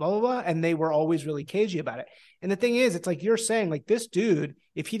 Like, blah, blah, blah. And they were always really cagey about it. And the thing is, it's like you're saying, like, this dude,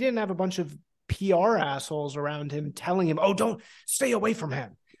 if he didn't have a bunch of PR assholes around him telling him, oh, don't stay away from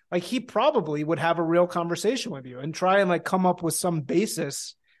him, like he probably would have a real conversation with you and try and like come up with some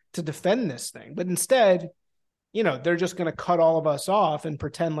basis to defend this thing. But instead, they're just going to cut all of us off and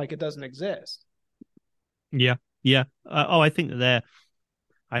pretend like it doesn't exist. Yeah, yeah. I think that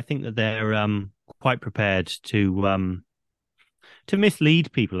they're quite prepared to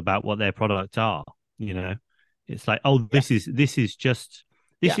mislead people about what their products are. It's like, oh, Yeah. this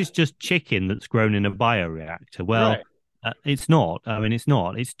Yeah. is just chicken that's grown in a bioreactor. Well, Right. it's not. I mean, it's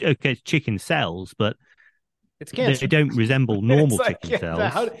not. It's okay. It's chicken cells, but It's they cancer. don't resemble It's normal like, chicken yeah,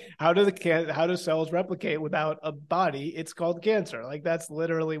 cells. how do cells replicate without a body? It's called cancer. Like that's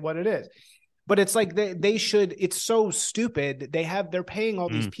literally what it is. But it's like they should. It's so stupid. They're paying all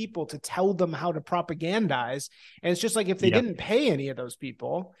these Mm, people to tell them how to propagandize, and it's just like if they yeah, didn't pay any of those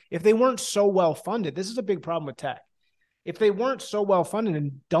people, if they weren't so well funded, this is a big problem with tech. If they weren't so well funded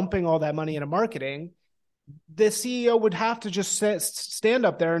and dumping all that money into marketing, the CEO would have to just stand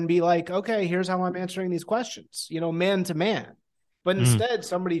up there and be like, okay, here's how I'm answering these questions, man to man. But mm. instead,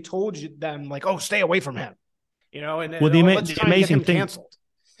 somebody told them like, oh, stay away from him, Well, oh, let's the try and get amazing him thing, canceled.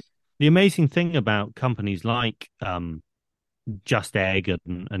 the amazing thing about companies like Just Egg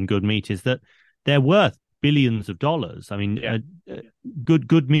and Good Meat is that they're worth billions of dollars. I mean, Yeah.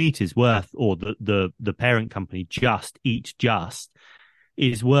 Good Meat is worth, or the parent company Just Eat Just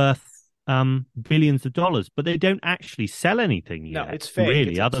is worth billions of dollars, but they don't actually sell anything No, yet, it's fake.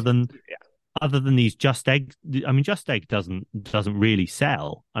 really, other than these Just Egg. I mean, Just Egg doesn't really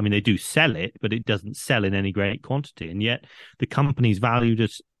sell. I mean, they do sell it, but it doesn't sell in any great quantity, and yet the company's valued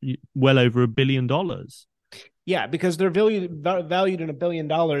at well over $1 billion. Yeah, because they're valued in $1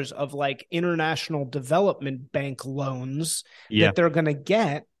 billion of like international development bank loans that they're going to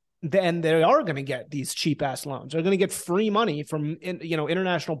get. And they are going to get these cheap ass loans. They're going to get free money from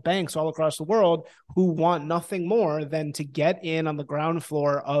international banks all across the world who want nothing more than to get in on the ground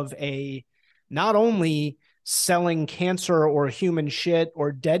floor of a not only selling cancer or human shit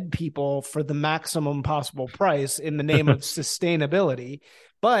or dead people for the maximum possible price in the name of sustainability,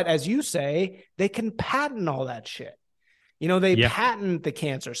 but as you say, they can patent all that shit. They patent the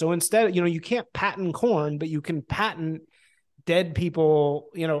cancer. So instead, you can't patent corn, but you can patent dead people,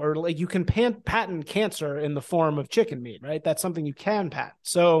 or like you can patent cancer in the form of chicken meat, right? That's something you can patent.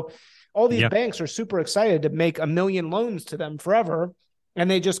 So all these banks are super excited to make 1 million loans to them forever. And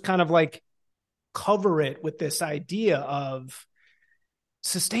they just kind of like cover it with this idea of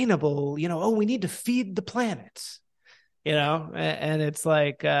sustainable, we need to feed the planet, and it's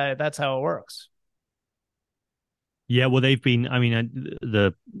like, that's how it works. Yeah, well, they've been, I mean,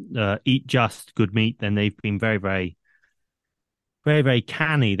 the Eat Just Good Meat, then they've been very, very, very, very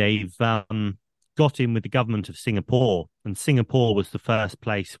canny. They've got in with the government of Singapore, and Singapore was the first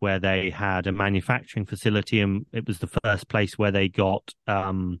place where they had a manufacturing facility, and it was the first place where they got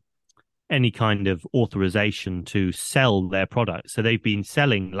any kind of authorization to sell their products. So they've been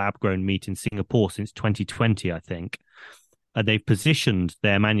selling lab-grown meat in Singapore since 2020, I think. They've positioned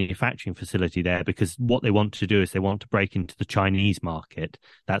their manufacturing facility there because what they want to do is they want to break into the Chinese market.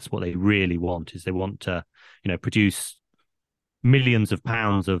 That's what they really want, is they want to, produce millions of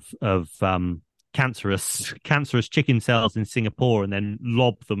pounds of cancerous chicken cells in Singapore and then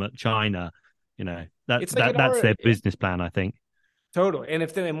lob them at China. That's their business plan, I think. Totally.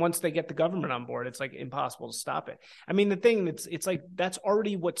 And once they get the government on board, it's like impossible to stop it. I mean, the thing it's like, that's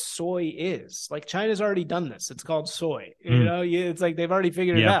already what soy is. Like China's already done this. It's called soy, it's like, they've already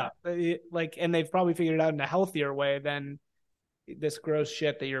figured it out. And they've probably figured it out in a healthier way than this gross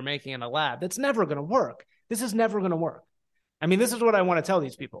shit that you're making in a lab. That's never going to work. This is never going to work. I mean, this is what I want to tell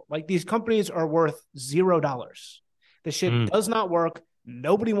these people. Like, these companies are worth $0. The shit does not work.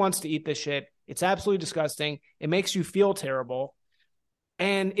 Nobody wants to eat this shit. It's absolutely disgusting. It makes you feel terrible.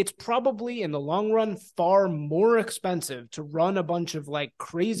 And it's probably in the long run far more expensive to run a bunch of like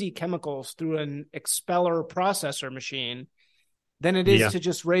crazy chemicals through an expeller processor machine than it is to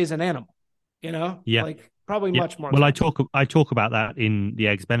just raise an animal, like probably much more. Well, I talk about that in the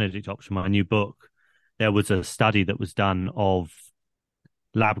Eggs Benedict option, my new book. There was a study that was done of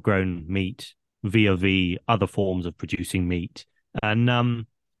lab grown meat, VOV, other forms of producing meat. And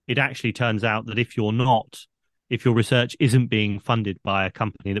it actually turns out that if your research isn't being funded by a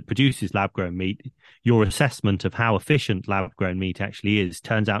company that produces lab-grown meat, your assessment of how efficient lab-grown meat actually is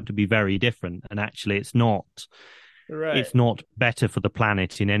turns out to be very different. And actually, it's not better for the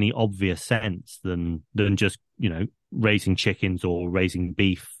planet in any obvious sense than just raising chickens or raising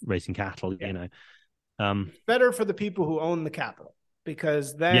beef, raising cattle. Better for the people who own the capital,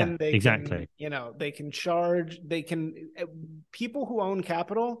 because then they can charge. People who own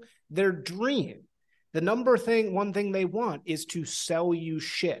capital, their dream. The one thing they want is to sell you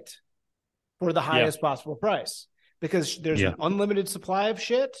shit for the highest possible price, because there's an unlimited supply of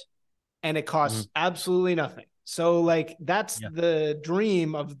shit and it costs absolutely nothing. So like, that's the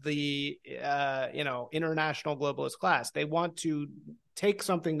dream of the, international globalist class. They want to take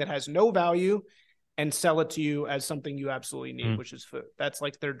something that has no value and sell it to you as something you absolutely need, which is food. That's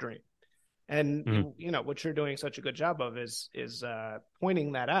like their dream. And what you're doing such a good job of is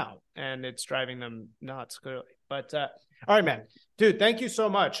pointing that out, and it's driving them nuts, clearly. But all right, man, dude, thank you so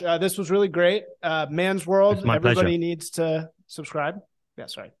much. This was really great. Man's World. Everybody pleasure. Needs to subscribe. Yeah,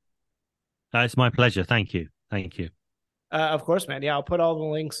 sorry. It's my pleasure. Thank you. Of course, man. Yeah, I'll put all the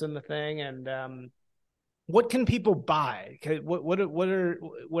links in the thing. And what can people buy?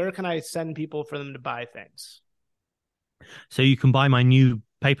 Where can I send people for them to buy things? So you can buy my new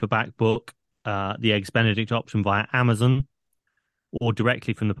paperback book, The Eggs Benedict option, via Amazon, or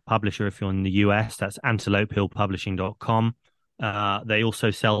directly from the publisher if you're in the US. That's antelopehillpublishing.com. They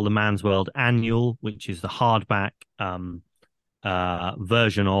also sell the Man's World Annual, which is the hardback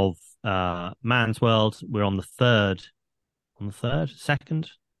version of Man's World. We're on the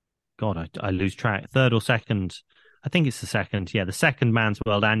second? God, I lose track. Third or second? I think it's the second. Yeah, the second Man's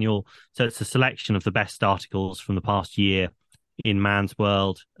World Annual. So it's a selection of the best articles from the past year in Man's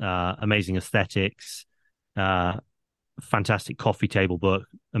World, amazing aesthetics, fantastic coffee table book,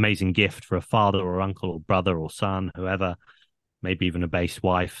 amazing gift for a father or uncle or brother or son, whoever, maybe even a base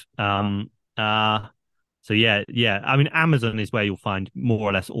wife. So yeah. I mean, Amazon is where you'll find more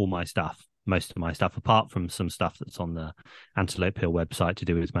or less all my stuff, most of my stuff, apart from some stuff that's on the Antelope Hill website to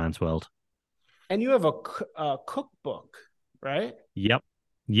do with Man's World. And you have a cookbook, right? Yep.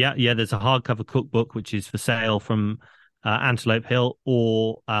 Yeah. There's a hardcover cookbook which is for sale from Antelope Hill,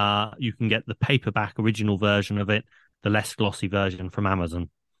 or you can get the paperback original version of it, the less glossy version from Amazon.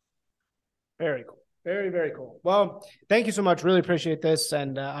 Very cool. Very, very cool. Well, thank you so much. Really appreciate this.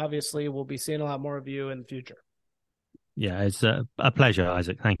 And obviously, we'll be seeing a lot more of you in the future. Yeah, it's a pleasure,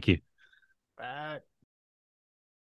 Isaac. Thank you.